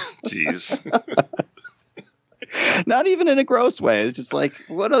also. Jeez. Not even in a gross way. It's just like,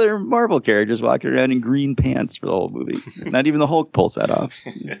 what other Marvel characters walking around in green pants for the whole movie? Not even the Hulk pulls that off.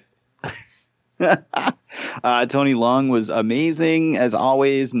 Tony Leung was amazing as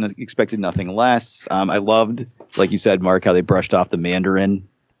always, and expected nothing less. I loved, like you said, Mark, how they brushed off the Mandarin.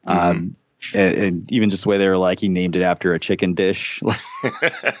 And even just the way they were like, he named it after a chicken dish.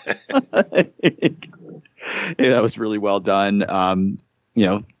 Yeah, that was really well done.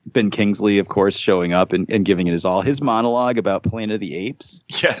 Ben Kingsley, of course, showing up and giving it his all. His monologue about Planet of the Apes.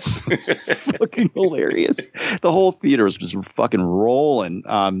 Yes. Fucking hilarious. The whole theater was just fucking rolling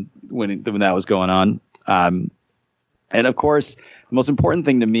when that was going on. And of course, the most important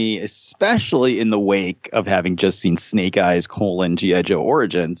thing to me, especially in the wake of having just seen Snake Eyes: G.I. Joe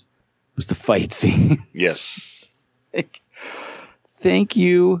Origins, was the fight scene. Yes. Thank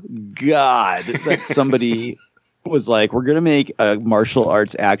you, God, that somebody was like, we're going to make a martial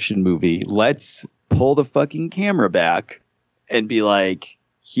arts action movie. Let's pull the fucking camera back and be like,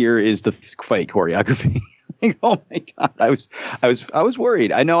 here is the fight choreography. Like, oh my God. I was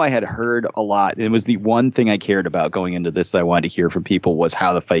worried. I know I had heard a lot. It was the one thing I cared about going into this that I wanted to hear from people was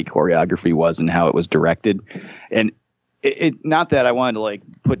how the fight choreography was and how it was directed. And it not that I wanted to like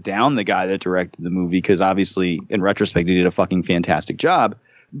put down the guy that directed the movie, because obviously in retrospect he did a fucking fantastic job.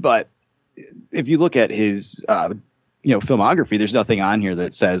 But if you look at his filmography, there's nothing on here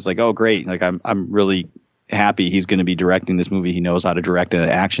that says like, oh great, like I'm really happy he's going to be directing this movie. He knows how to direct an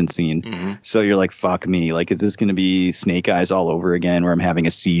action scene. Mm-hmm. So you're like, fuck me. Like, is this going to be Snake Eyes all over again, where I'm having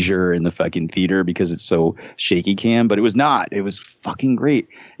a seizure in the fucking theater because it's so shaky cam? But it was not. It was fucking great.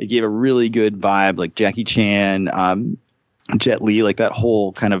 It gave a really good vibe, like Jackie Chan, Jet Li, like that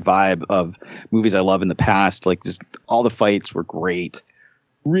whole kind of vibe of movies I love in the past. Like, just all the fights were great.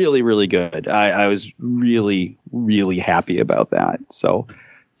 Really, really good. I was really, really happy about that. So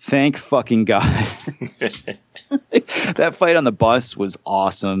thank fucking God. That fight on the bus was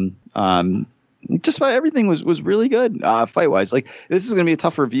awesome. Just about everything was really good fight wise. Like, this is going to be a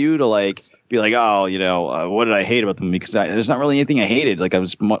tough review to like be like, oh, what did I hate about the movie? Because there's not really anything I hated. Like, I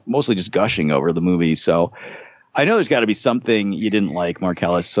was mostly just gushing over the movie. So I know there's got to be something you didn't like,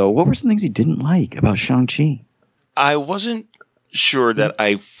 Marcellus. So what were some things you didn't like about Shang-Chi? I wasn't sure that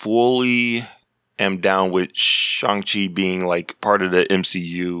I fully am down with Shang-Chi being like part of the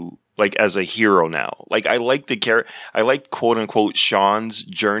MCU, like as a hero now. Like, I like the character. I like quote unquote Sean's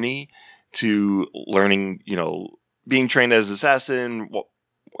journey to learning, being trained as an assassin,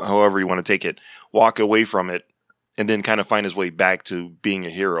 however you want to take it, walk away from it, and then kind of find his way back to being a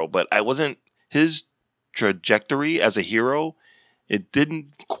hero. But I wasn't his trajectory as a hero. It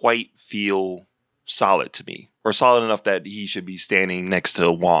didn't quite feel solid to me, or solid enough that he should be standing next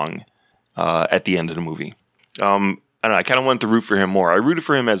to Wong at the end of the movie. I don't know, I kind of wanted to root for him more. I rooted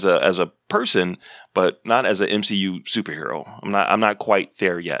for him as a person, but not as an MCU superhero. I'm not quite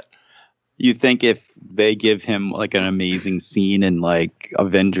there yet. You think if they give him like an amazing scene in like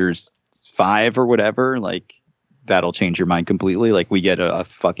Avengers 5 or whatever, like that'll change your mind completely? Like, we get a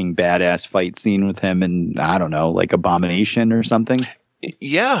fucking badass fight scene with him and I don't know, like Abomination or something?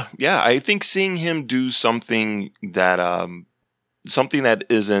 Yeah. I think seeing him do something that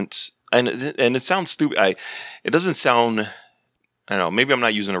isn't, and it sounds stupid. It doesn't sound, I don't know, maybe I'm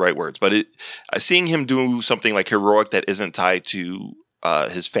not using the right words, but seeing him do something like heroic that isn't tied to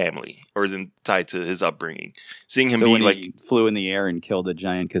his family or isn't tied to his upbringing. Seeing him be like, he flew in the air and killed a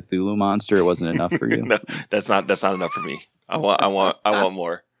giant Cthulhu monster, it wasn't enough for you. No, that's not enough for me. I want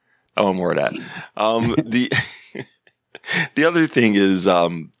more. I want more of that. The other thing is,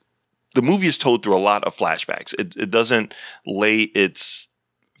 the movie is told through a lot of flashbacks. It doesn't lay its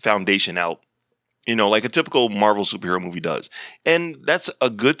foundation out, like a typical Marvel superhero movie does. And that's a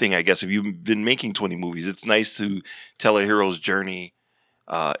good thing, I guess. If you've been making 20 movies, it's nice to tell a hero's journey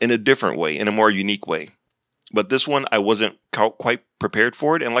in a different way, in a more unique way. But this one, I wasn't quite prepared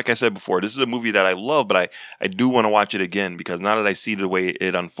for it. And like I said before, this is a movie that I love, but I do want to watch it again, because now that I see the way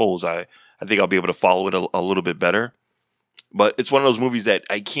it unfolds, I think I'll be able to follow it a little bit better. But it's one of those movies that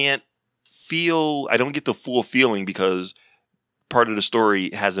I don't get the full feeling because part of the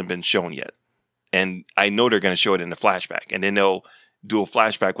story hasn't been shown yet. And I know they're going to show it in the flashback, and then they'll do a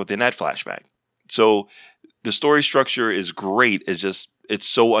flashback within that flashback. So the story structure is great. It's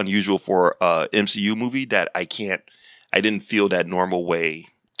so unusual for a MCU movie that I didn't feel that normal way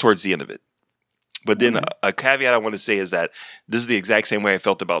towards the end of it. But then a caveat I want to say is that this is the exact same way I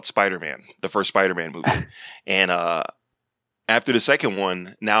felt about Spider-Man, the first Spider-Man movie. And after the second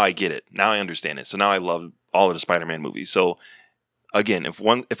one, now I get it. Now I understand it. So now I love all of the Spider-Man movies. So again,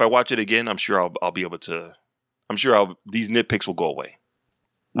 if I watch it again, I'm sure I'll be able to. I'm sure these nitpicks will go away.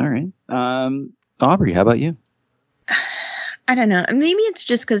 All right, Aubrey, how about you? I don't know. Maybe it's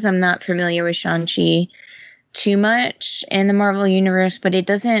just because I'm not familiar with Shang-Chi, too much in the Marvel universe, but it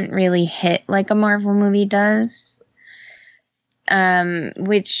doesn't really hit like a Marvel movie does,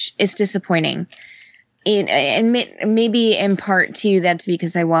 which is disappointing. And maybe in part too, that's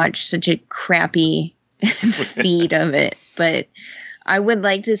because I watched such a crappy feed of it, but I would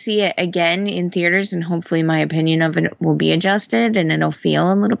like to see it again in theaters, and hopefully my opinion of it will be adjusted and it'll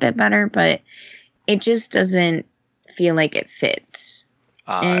feel a little bit better, but it just doesn't feel like it fits.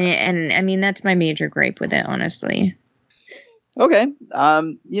 And I mean, that's my major gripe with it, honestly. Okay.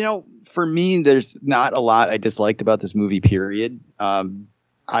 For me, there's not a lot I disliked about this movie, period.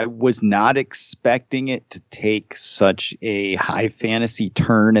 I was not expecting it to take such a high fantasy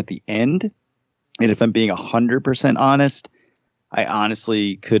turn at the end. And if I'm being 100% honest, I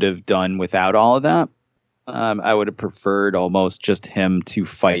honestly could have done without all of that. I would have preferred almost just him to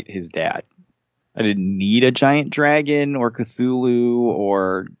fight his dad. I didn't need a giant dragon or Cthulhu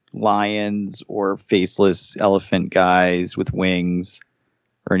or lions or faceless elephant guys with wings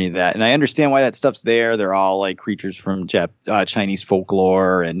or any of that. And I understand why that stuff's there. They're all like creatures from Chinese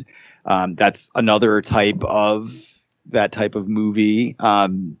folklore. And that's another type of movie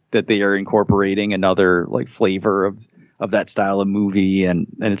that they are incorporating, another like flavor of that style of movie. And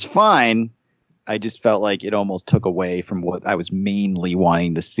it's fine. I just felt like it almost took away from what I was mainly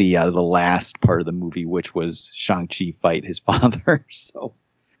wanting to see out of the last part of the movie, which was Shang-Chi fight his father. So,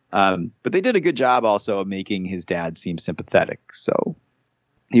 but they did a good job also of making his dad seem sympathetic. So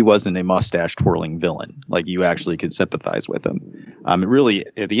he wasn't a mustache twirling villain. Like, you actually could sympathize with him. It really,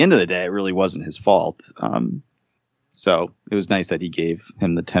 at the end of the day, it really wasn't his fault. So it was nice that he gave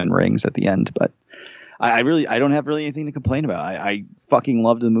him the 10 rings at the end, but I don't have really anything to complain about. I fucking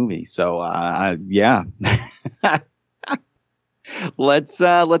loved the movie. So, yeah. Let's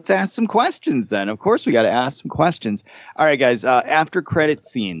ask some questions then. Of course, we got to ask some questions. All right, guys. After credit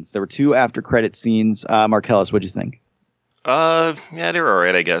scenes. There were 2 after credit scenes. Marcellus, what'd you think? Yeah, they were all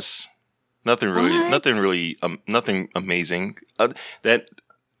right, I guess. Nothing amazing.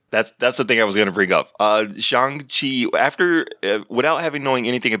 That's the thing I was going to bring up. Shang-Chi, after, without knowing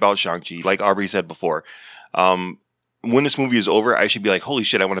anything about Shang-Chi, like Aubrey said before, when this movie is over, I should be like, holy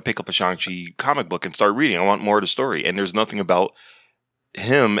shit, I want to pick up a Shang-Chi comic book and start reading. I want more of the story. And there's nothing about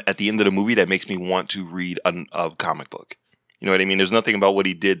him at the end of the movie that makes me want to read a comic book. You know what I mean? There's nothing about what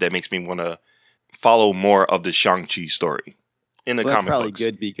he did that makes me want to follow more of the Shang-Chi story in the comic books. That's probably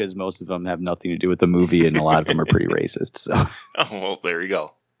good because most of them have nothing to do with the movie and a lot of them are pretty racist. So, oh, well, there you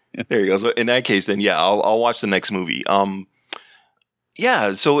go. There you go. So in that case, then yeah, I'll watch the next movie.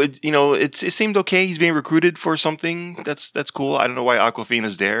 Yeah. So it seemed okay. He's being recruited for something. That's cool. I don't know why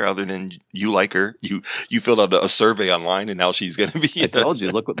Awkwafina's there, other than you like her. You filled out a survey online, and now she's gonna be. I told you.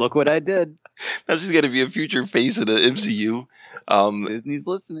 Look what I did. Now she's gonna be a future face of the MCU. Disney's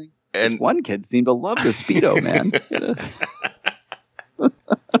listening. And this one kid seemed to love the Speedo, man.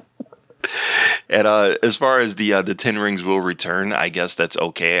 And as far as the 10 rings will return, I guess that's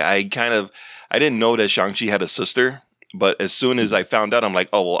okay. I didn't know that Shang-Chi had a sister, but as soon as I found out, I'm like,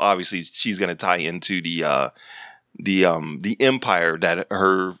 oh well, obviously she's gonna tie into the empire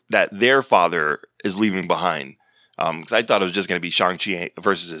that their father is leaving behind. Because I thought it was just gonna be Shang-Chi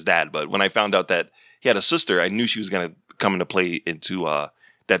versus his dad, but when I found out that he had a sister, I knew she was gonna come into play into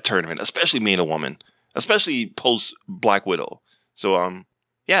that tournament, especially being a woman, especially post Black Widow. So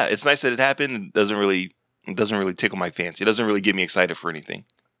yeah, it's nice that it happened. It doesn't really tickle my fancy. It doesn't really get me excited for anything.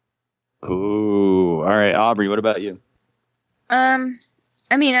 Ooh, all right, Aubrey, what about you? I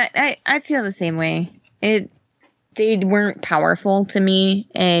mean, I feel the same way. They weren't powerful to me,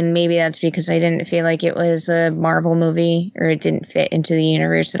 and maybe that's because I didn't feel like it was a Marvel movie or it didn't fit into the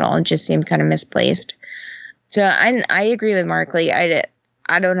universe at all. It just seemed kind of misplaced. So I agree with Mark. Like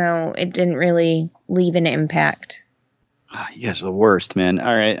I don't know. It didn't really leave an impact. You guys are the worst, man.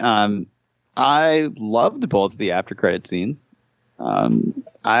 All right. I loved both of the after credit scenes.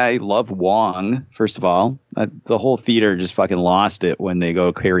 I love Wong, first of all. The whole theater just fucking lost it when they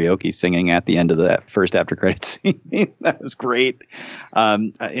go karaoke singing at the end of that first after credit scene. That was great.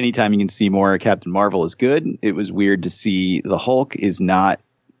 Anytime you can see more Captain Marvel is good. It was weird to see the Hulk is not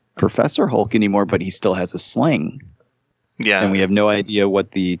Professor Hulk anymore, but he still has a sling. Yeah. And we have no idea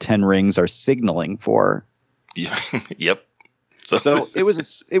what the 10 rings are signaling for. Yeah. Yep. So it was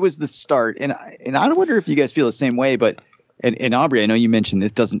the start, and I wonder if you guys feel the same way. But and Aubrey, I know you mentioned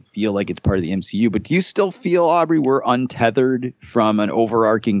this doesn't feel like it's part of the MCU, but do you still feel, Aubrey, we're untethered from an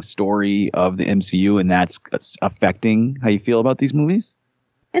overarching story of the MCU, and that's affecting how you feel about these movies?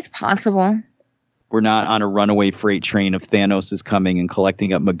 It's possible. We're not on a runaway freight train of Thanos is coming and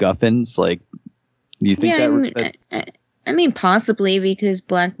collecting up MacGuffins. Like, do you think I mean, possibly, because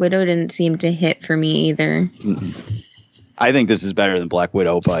Black Widow didn't seem to hit for me either. I think this is better than Black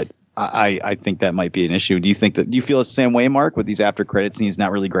Widow, but I think that might be an issue. Do you feel the same way, Mark, with these after credit scenes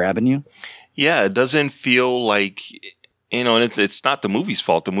not really grabbing you? Yeah, it doesn't feel like, and it's not the movie's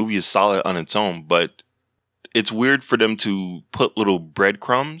fault. The movie is solid on its own, but it's weird for them to put little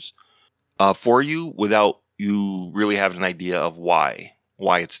breadcrumbs for you without you really having an idea of why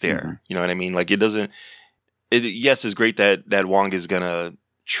it's there. Mm-hmm. You know what I mean? Like, it doesn't. Yes, it's great that Wong is gonna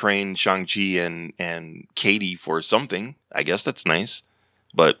train Shang-Chi and Katie for something. I guess that's nice,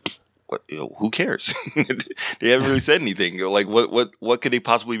 but who cares? They haven't really said anything. Like, what could they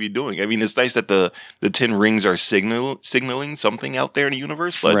possibly be doing? I mean, it's nice that the 10 rings are signaling something out there in the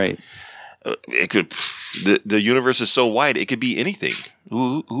universe, but right. It could. The universe is so wide; it could be anything.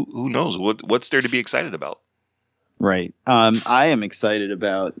 Who knows? What's there to be excited about? Right. I am excited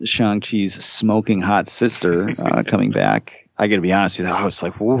about Shang-Chi's smoking hot sister coming back. I got to be honest with you. I was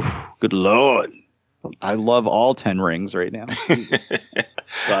like, whoa, good Lord. I love all 10 rings right now.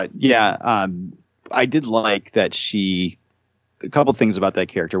 But yeah, I did like that a couple things about that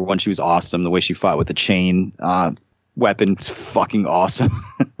character. One, she was awesome. The way she fought with the chain weapon, fucking awesome.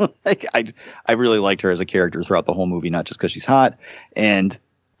 Like, I really liked her as a character throughout the whole movie, not just because she's hot. And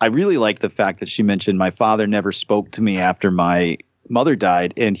I really like the fact that she mentioned my father never spoke to me after my mother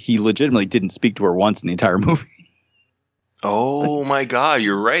died, and he legitimately didn't speak to her once in the entire movie. Oh my God,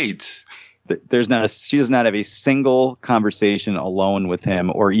 you're right. She does not have a single conversation alone with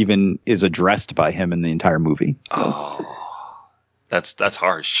him, or even is addressed by him in the entire movie. So. Oh, that's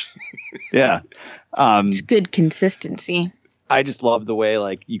harsh. Yeah, it's good consistency. I just love the way,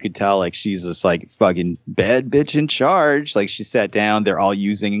 like, you could tell, like, she's this, like, fucking bad bitch in charge. Like, she sat down. They're all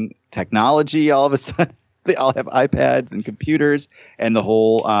using technology all of a sudden. They all have iPads and computers. And the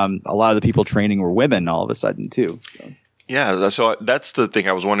whole, a lot of the people training were women all of a sudden, too. So. Yeah, so that's the thing.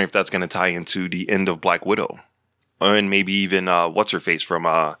 I was wondering if that's going to tie into the end of Black Widow. And maybe even, what's-her-face from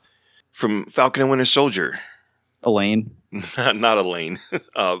Falcon and Winter Soldier. Elaine. Not Elaine.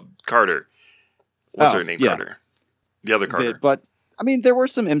 Carter. What's her name, yeah. Carter? The other Carter. But, I mean, there were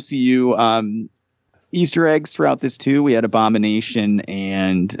some MCU Easter eggs throughout this, too. We had Abomination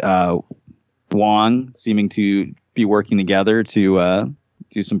and Wong seeming to be working together to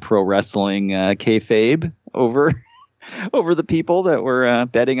do some pro wrestling kayfabe over the people that were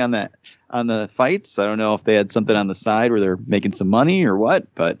betting on the fights. I don't know if they had something on the side where they're making some money or what,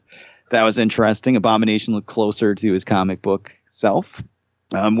 but that was interesting. Abomination looked closer to his comic book self.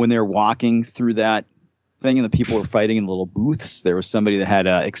 When they're walking through that thing and the people were fighting in little booths, there was somebody that had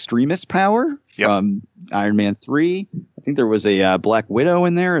extremist power from Iron Man 3. I think there was a Black Widow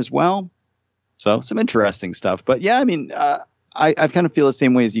in there as well. So some interesting stuff. But yeah, I mean, I kind of feel the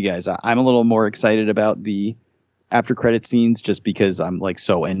same way as you guys. I'm a little more excited about the after credit scenes just because I'm like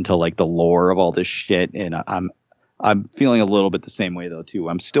so into like the lore of all this shit. And I'm feeling a little bit the same way though too.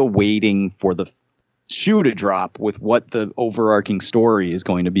 I'm still waiting for the shoe to drop with what the overarching story is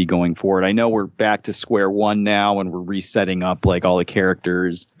going to be going forward. I know we're back to square one now and we're resetting up like all the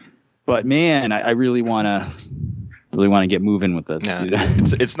characters, but man, I really want to get moving with this. Yeah,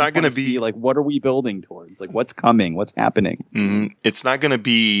 it's not going to be like, what are we building towards? Like, what's coming? What's happening? Mm-hmm. It's not going to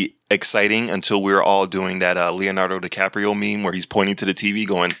be exciting until we're all doing that Leonardo DiCaprio meme where he's pointing to the TV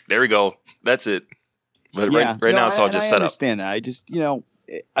going, there we go. That's it. But yeah, right now it's all just set up. I understand that. I just,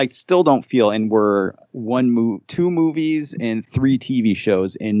 I still don't feel, and we're 2 movies and 3 TV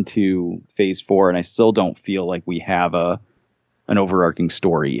shows into phase 4, and I still don't feel like we have an overarching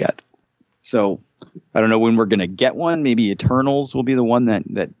story yet. So I don't know when we're going to get one. Maybe Eternals will be the one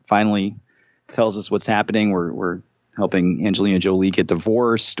that finally tells us what's happening. We're helping Angelina Jolie get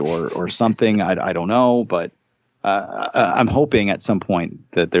divorced or something. I don't know, but I'm hoping at some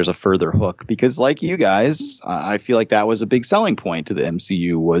point that there's a further hook, because like you guys, I feel like that was a big selling point to the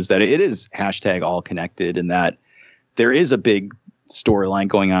MCU, was that it is # all connected, and that there is a big storyline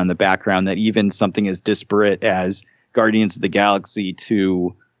going on in the background, that even something as disparate as Guardians of the Galaxy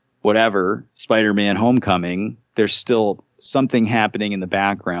to whatever, Spider-Man Homecoming, there's still something happening in the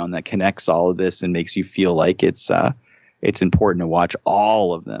background that connects all of this and makes you feel like it's important to watch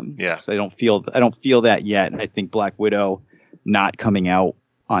all of them. Yeah. So I don't feel that yet. And I think Black Widow not coming out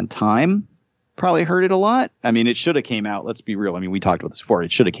on time probably hurt it a lot. I mean, it should have came out. Let's be real. I mean, we talked about this before.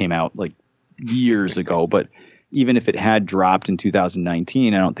 It should have came out like years ago, but even if it had dropped in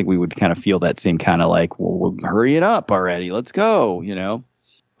 2019, I don't think we would kind of feel that same kind of like, well, we'll hurry it up already. Let's go,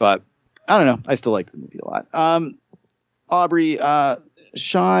 But I don't know. I still like the movie a lot. Aubrey,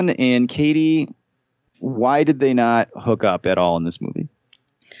 Sean and Katie, why did they not hook up at all in this movie?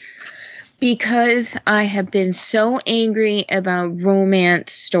 Because I have been so angry about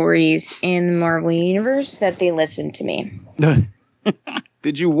romance stories in the Marvel Universe that they listened to me.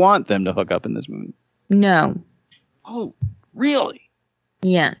 Did you want them to hook up in this movie? No. Oh, really?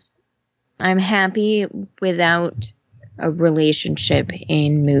 Yes. I'm happy without a relationship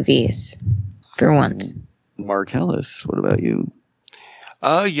in movies. For once. Mark Ellis, what about you?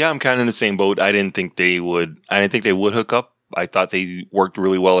 Yeah, I'm kind of in the same boat. I didn't think they would hook up. I thought they worked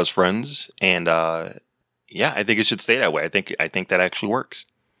really well as friends, and yeah, I think it should stay that way. I think that actually works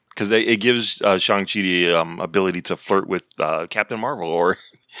because it gives Shang-Chi the ability to flirt with Captain Marvel or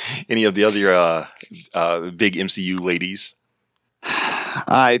any of the other big MCU ladies.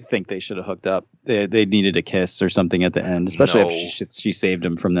 I think they should have hooked up. They needed a kiss or something at the end, especially after she saved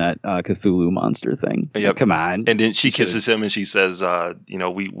him from that Cthulhu monster thing. Yep. Come on. And then she kisses him and she says,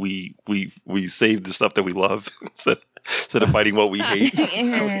 we saved the stuff that we love instead of fighting what we hate.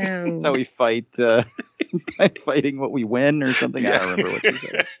 That's how we fight. Fighting what we win or something. Yeah. I don't remember what she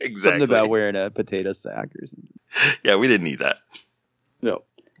said. Exactly. Something about wearing a potato sack or something. Yeah, we didn't need that. No.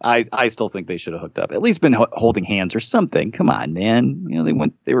 I still think they should have hooked up. At least been holding hands or something. Come on, man. You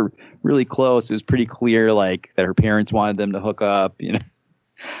know, they were really close. It was pretty clear like that her parents wanted them to hook up, you know.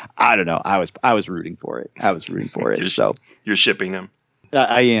 I don't know. I was rooting for it. You're shipping them.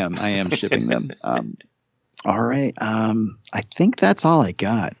 I am shipping them. All right. I think that's all I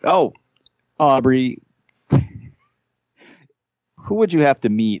got. Oh, Aubrey, who would you have to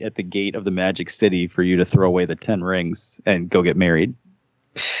meet at the gate of the Magic City for you to throw away the 10 rings and go get married?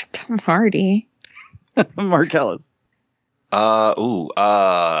 Tom Hardy. Mark Ellis.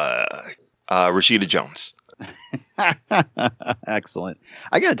 Rashida Jones. Excellent.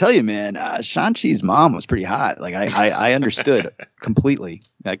 I gotta tell you, man, Shang-Chi's mom was pretty hot. Like I understood completely.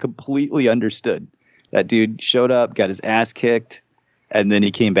 I completely understood. That dude showed up, got his ass kicked, and then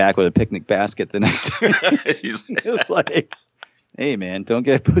he came back with a picnic basket the next day. It was like, hey man, don't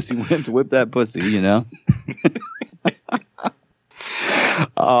get pussy whipped, whip that pussy, you know?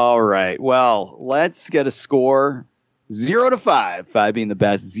 All right. Well, let's get a score. 0 to 5. 5 being the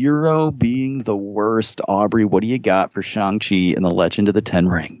best, 0 being the worst. Aubrey, what do you got for Shang-Chi and the Legend of the Ten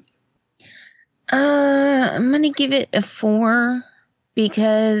Rings? I'm going to give it a 4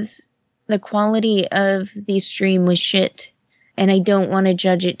 because the quality of the stream was shit. And I don't want to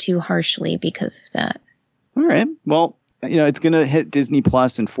judge it too harshly because of that. All right. Well, you know, it's going to hit Disney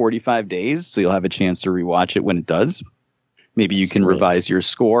Plus in 45 days, so you'll have a chance to rewatch it when it does. Maybe you can revise your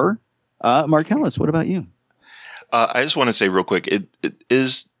score. Mark Ellis, what about you? I just want to say real quick,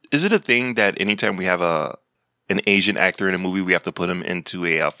 is it a thing that anytime we have an Asian actor in a movie, we have to put him into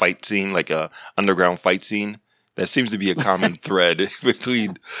a fight scene, like a underground fight scene? That seems to be a common thread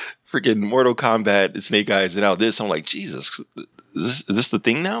between freaking Mortal Kombat, Snake Eyes, and now this. I'm like, Jesus, is this the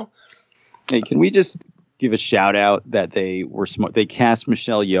thing now? Hey, can we just give a shout out that they were smart? They cast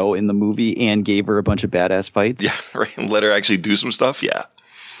Michelle Yeoh in the movie and gave her a bunch of badass fights. Yeah, right. And let her actually do some stuff. Yeah.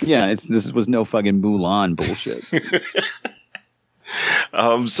 Yeah, this was no fucking Mulan bullshit.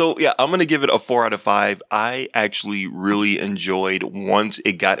 So yeah, I'm gonna give it a 4 out of 5. I actually really enjoyed once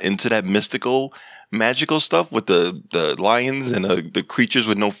it got into that mystical, magical stuff with the lions and the creatures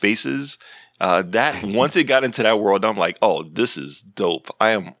with no faces. That once it got into that world, I'm like, oh, this is dope. I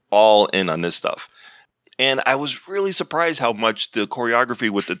am all in on this stuff. And I was really surprised how much the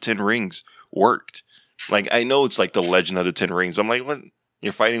choreography with the 10 rings worked. Like, I know it's like the Legend of the 10 Rings, but I'm like, what?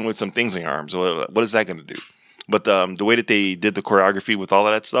 You're fighting with some things in your arms. What is that going to do? But the way that they did the choreography with all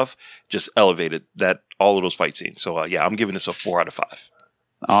of that stuff just elevated all of those fight scenes. So, yeah, I'm giving this a 4 out of 5.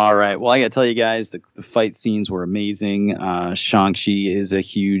 All right. Well, I got to tell you guys, the fight scenes were amazing. Shang-Chi is a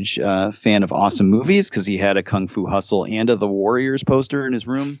huge fan of awesome movies because he had a Kung Fu Hustle and a The Warriors poster in his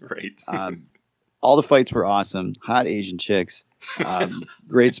room. Right. All the fights were awesome. Hot Asian chicks.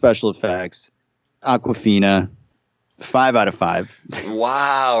 Great special effects. Aquafina. 5 out of 5.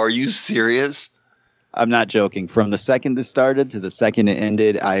 Wow. Are you serious? I'm not joking. From the second this started to the second it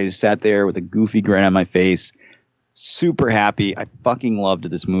ended, I sat there with a goofy grin on my face. Super happy. I fucking loved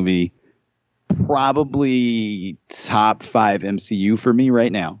this movie. Probably top 5 MCU for me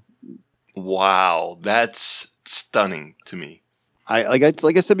right now. Wow. That's stunning to me. Like I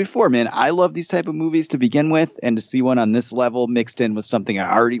said before, man, I love these type of movies to begin with, and to see one on this level mixed in with something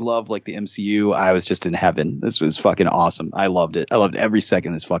I already love, like the MCU, I was just in heaven. This was fucking awesome. I loved it. I loved every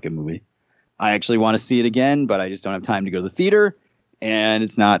second of this fucking movie. I actually want to see it again, but I just don't have time to go to the theater, and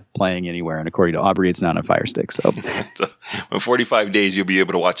it's not playing anywhere. And according to Aubrey, it's not on Fire Stick. So in 45 days, you'll be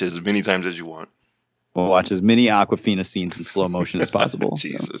able to watch it as many times as you want. We'll watch as many Aquafina scenes in slow motion as possible.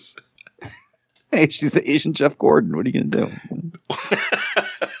 Jesus. So. Hey, she's the Asian Jeff Gordon. What are you going to do?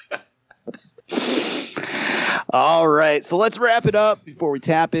 All right, so let's wrap it up before we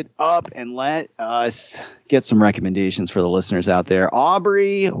tap it up and let us get some recommendations for the listeners out there.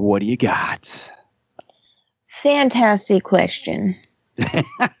 Aubrey, what do you got? Fantastic question.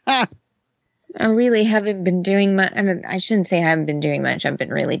 I really haven't been doing much. I shouldn't say I haven't been doing much. I've been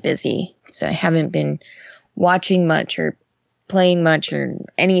really busy. So I haven't been watching much or playing much or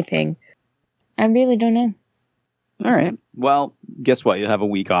anything. I really don't know. All right. Well, guess what? You'll have a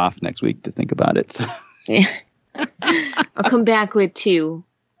week off next week to think about it. So. Yeah. I'll come back with 2.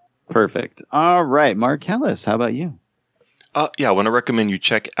 Perfect. All right. Marcellus, how about you? Yeah, I want to recommend you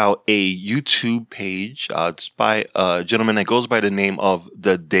check out a YouTube page. It's by a gentleman that goes by the name of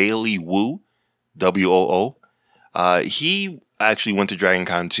The Daily Woo, WOO. He actually went to Dragon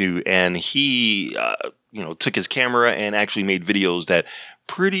Con too, and he took his camera and actually made videos that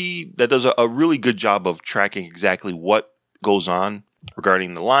does a really good job of tracking exactly what goes on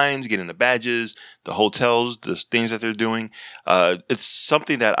regarding the lines, getting the badges, the hotels, the things that they're doing. It's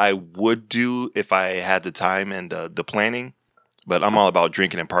something that I would do if I had the time and the planning. But I'm all about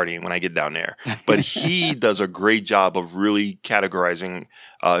drinking and partying when I get down there. But he does a great job of really categorizing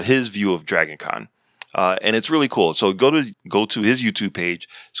his view of Dragon Con. And it's really cool. So go to his YouTube page.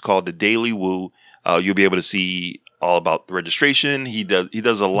 It's called The Daily Woo. You'll be able to see all about the registration. He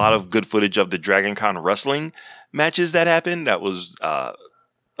does a lot of good footage of the Dragon Con wrestling matches that happened. That was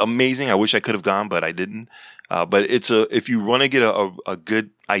amazing. I wish I could have gone, but I didn't. But if you want to get a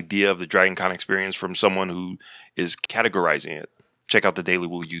good idea of the Dragon Con experience from someone who is categorizing it, check out the Daily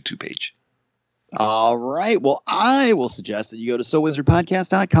Woo YouTube page. All right. Well, I will suggest that you go to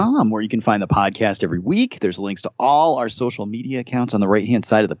SoWizardPodcast.com, where you can find the podcast every week. There's links to all our social media accounts on the right-hand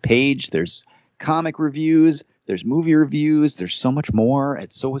side of the page. There's comic reviews. There's movie reviews. There's so much more at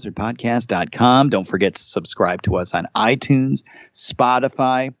SoWizardPodcast.com. Don't forget to subscribe to us on iTunes,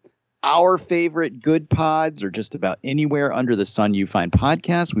 Spotify, our favorite good pods, or just about anywhere under the sun you find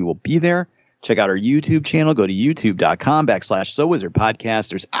podcasts. We will be there. Check out our YouTube channel. Go to youtube.com/SoWizardPodcast.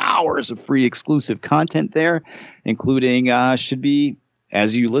 There's hours of free exclusive content there, including, should be,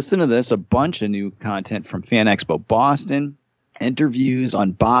 as you listen to this, a bunch of new content from Fan Expo Boston, interviews,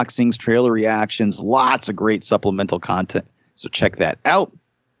 unboxings, trailer reactions, lots of great supplemental content. So check that out.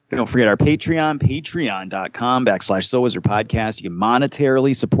 Don't forget our Patreon, patreon.com/SoWizardPodcast. You can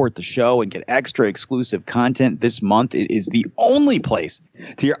monetarily support the show and get extra exclusive content this month. It is the only place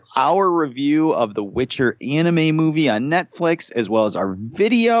to hear our review of the Witcher anime movie on Netflix, as well as our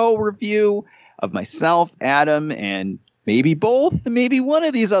video review of myself, Adam, and maybe both, maybe one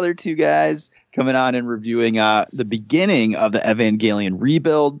of these other 2 guys coming on and reviewing the beginning of the Evangelion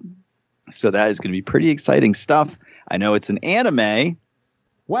rebuild. So that is going to be pretty exciting stuff. I know it's an anime.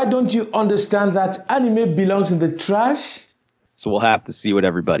 Why don't you understand that anime belongs in the trash? So we'll have to see what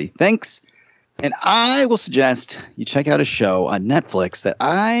everybody thinks. And I will suggest you check out a show on Netflix that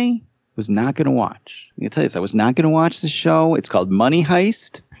I was not going to watch. I'm going to tell you this. I was not going to watch this show. It's called Money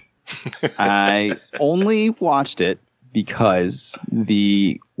Heist. I only watched it because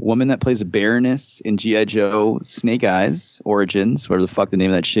the woman that plays a Baroness in G.I. Joe Snake Eyes Origins, whatever the fuck the name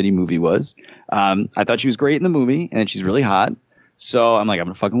of that shitty movie was, I thought she was great in the movie, and she's really hot. So I'm like, I'm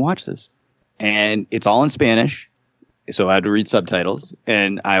going to fucking watch this. And it's all in Spanish. So I had to read subtitles.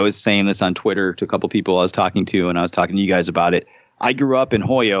 And I was saying this on Twitter to a couple people I was talking to, and I was talking to you guys about it. I grew up in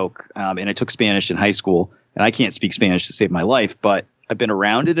Holyoke, and I took Spanish in high school. And I can't speak Spanish to save my life, but I've been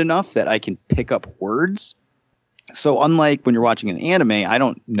around it enough that I can pick up words. So unlike when you're watching an anime, I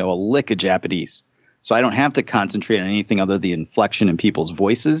don't know a lick of Japanese. So I don't have to concentrate on anything other than the inflection in people's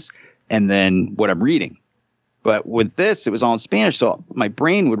voices and then what I'm reading. But with this, it was all in Spanish, so my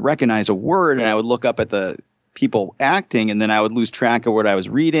brain would recognize a word, and I would look up at the people acting, and then I would lose track of what I was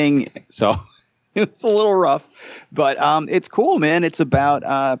reading. So it was a little rough. But it's cool, man. It's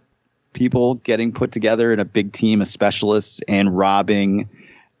about people getting put together in a big team of specialists and robbing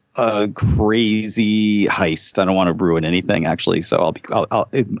a crazy heist. I don't want to ruin anything, actually, so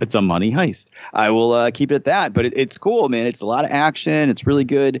it's a money heist. I will keep it at that, but it's cool, man. It's a lot of action. It's really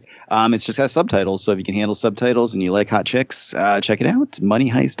good. It's just has subtitles, so if you can handle subtitles and you like hot chicks, check it out. Money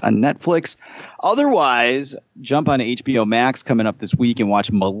Heist on Netflix. Otherwise, jump on HBO Max coming up this week and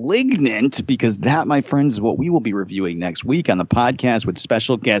watch Malignant, because that, my friends, is what we will be reviewing next week on the podcast with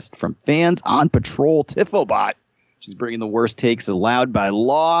special guest from Fans on Patrol, Tifobot. She's bringing the worst takes allowed by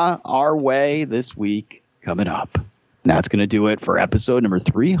law our way this week coming up. That's going to do it for episode number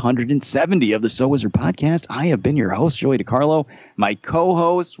 370 of the So Wizard Podcast. I have been your host, Joey DiCarlo. My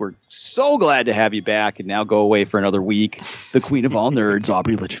co-hosts, we're so glad to have you back, and now go away for another week, the queen of all nerds,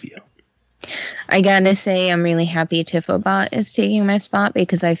 Aubrey Litchfield. I gotta say, I'm really happy Tifobot is taking my spot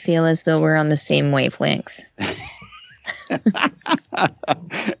because I feel as though we're on the same wavelength.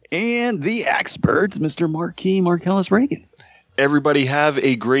 And the experts, Mr. Marquis Marcellus Reagans. Everybody have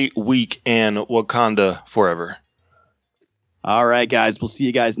a great week and Wakanda forever. All right, guys. We'll see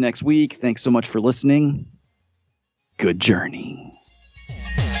you guys next week. Thanks so much for listening. Good journey.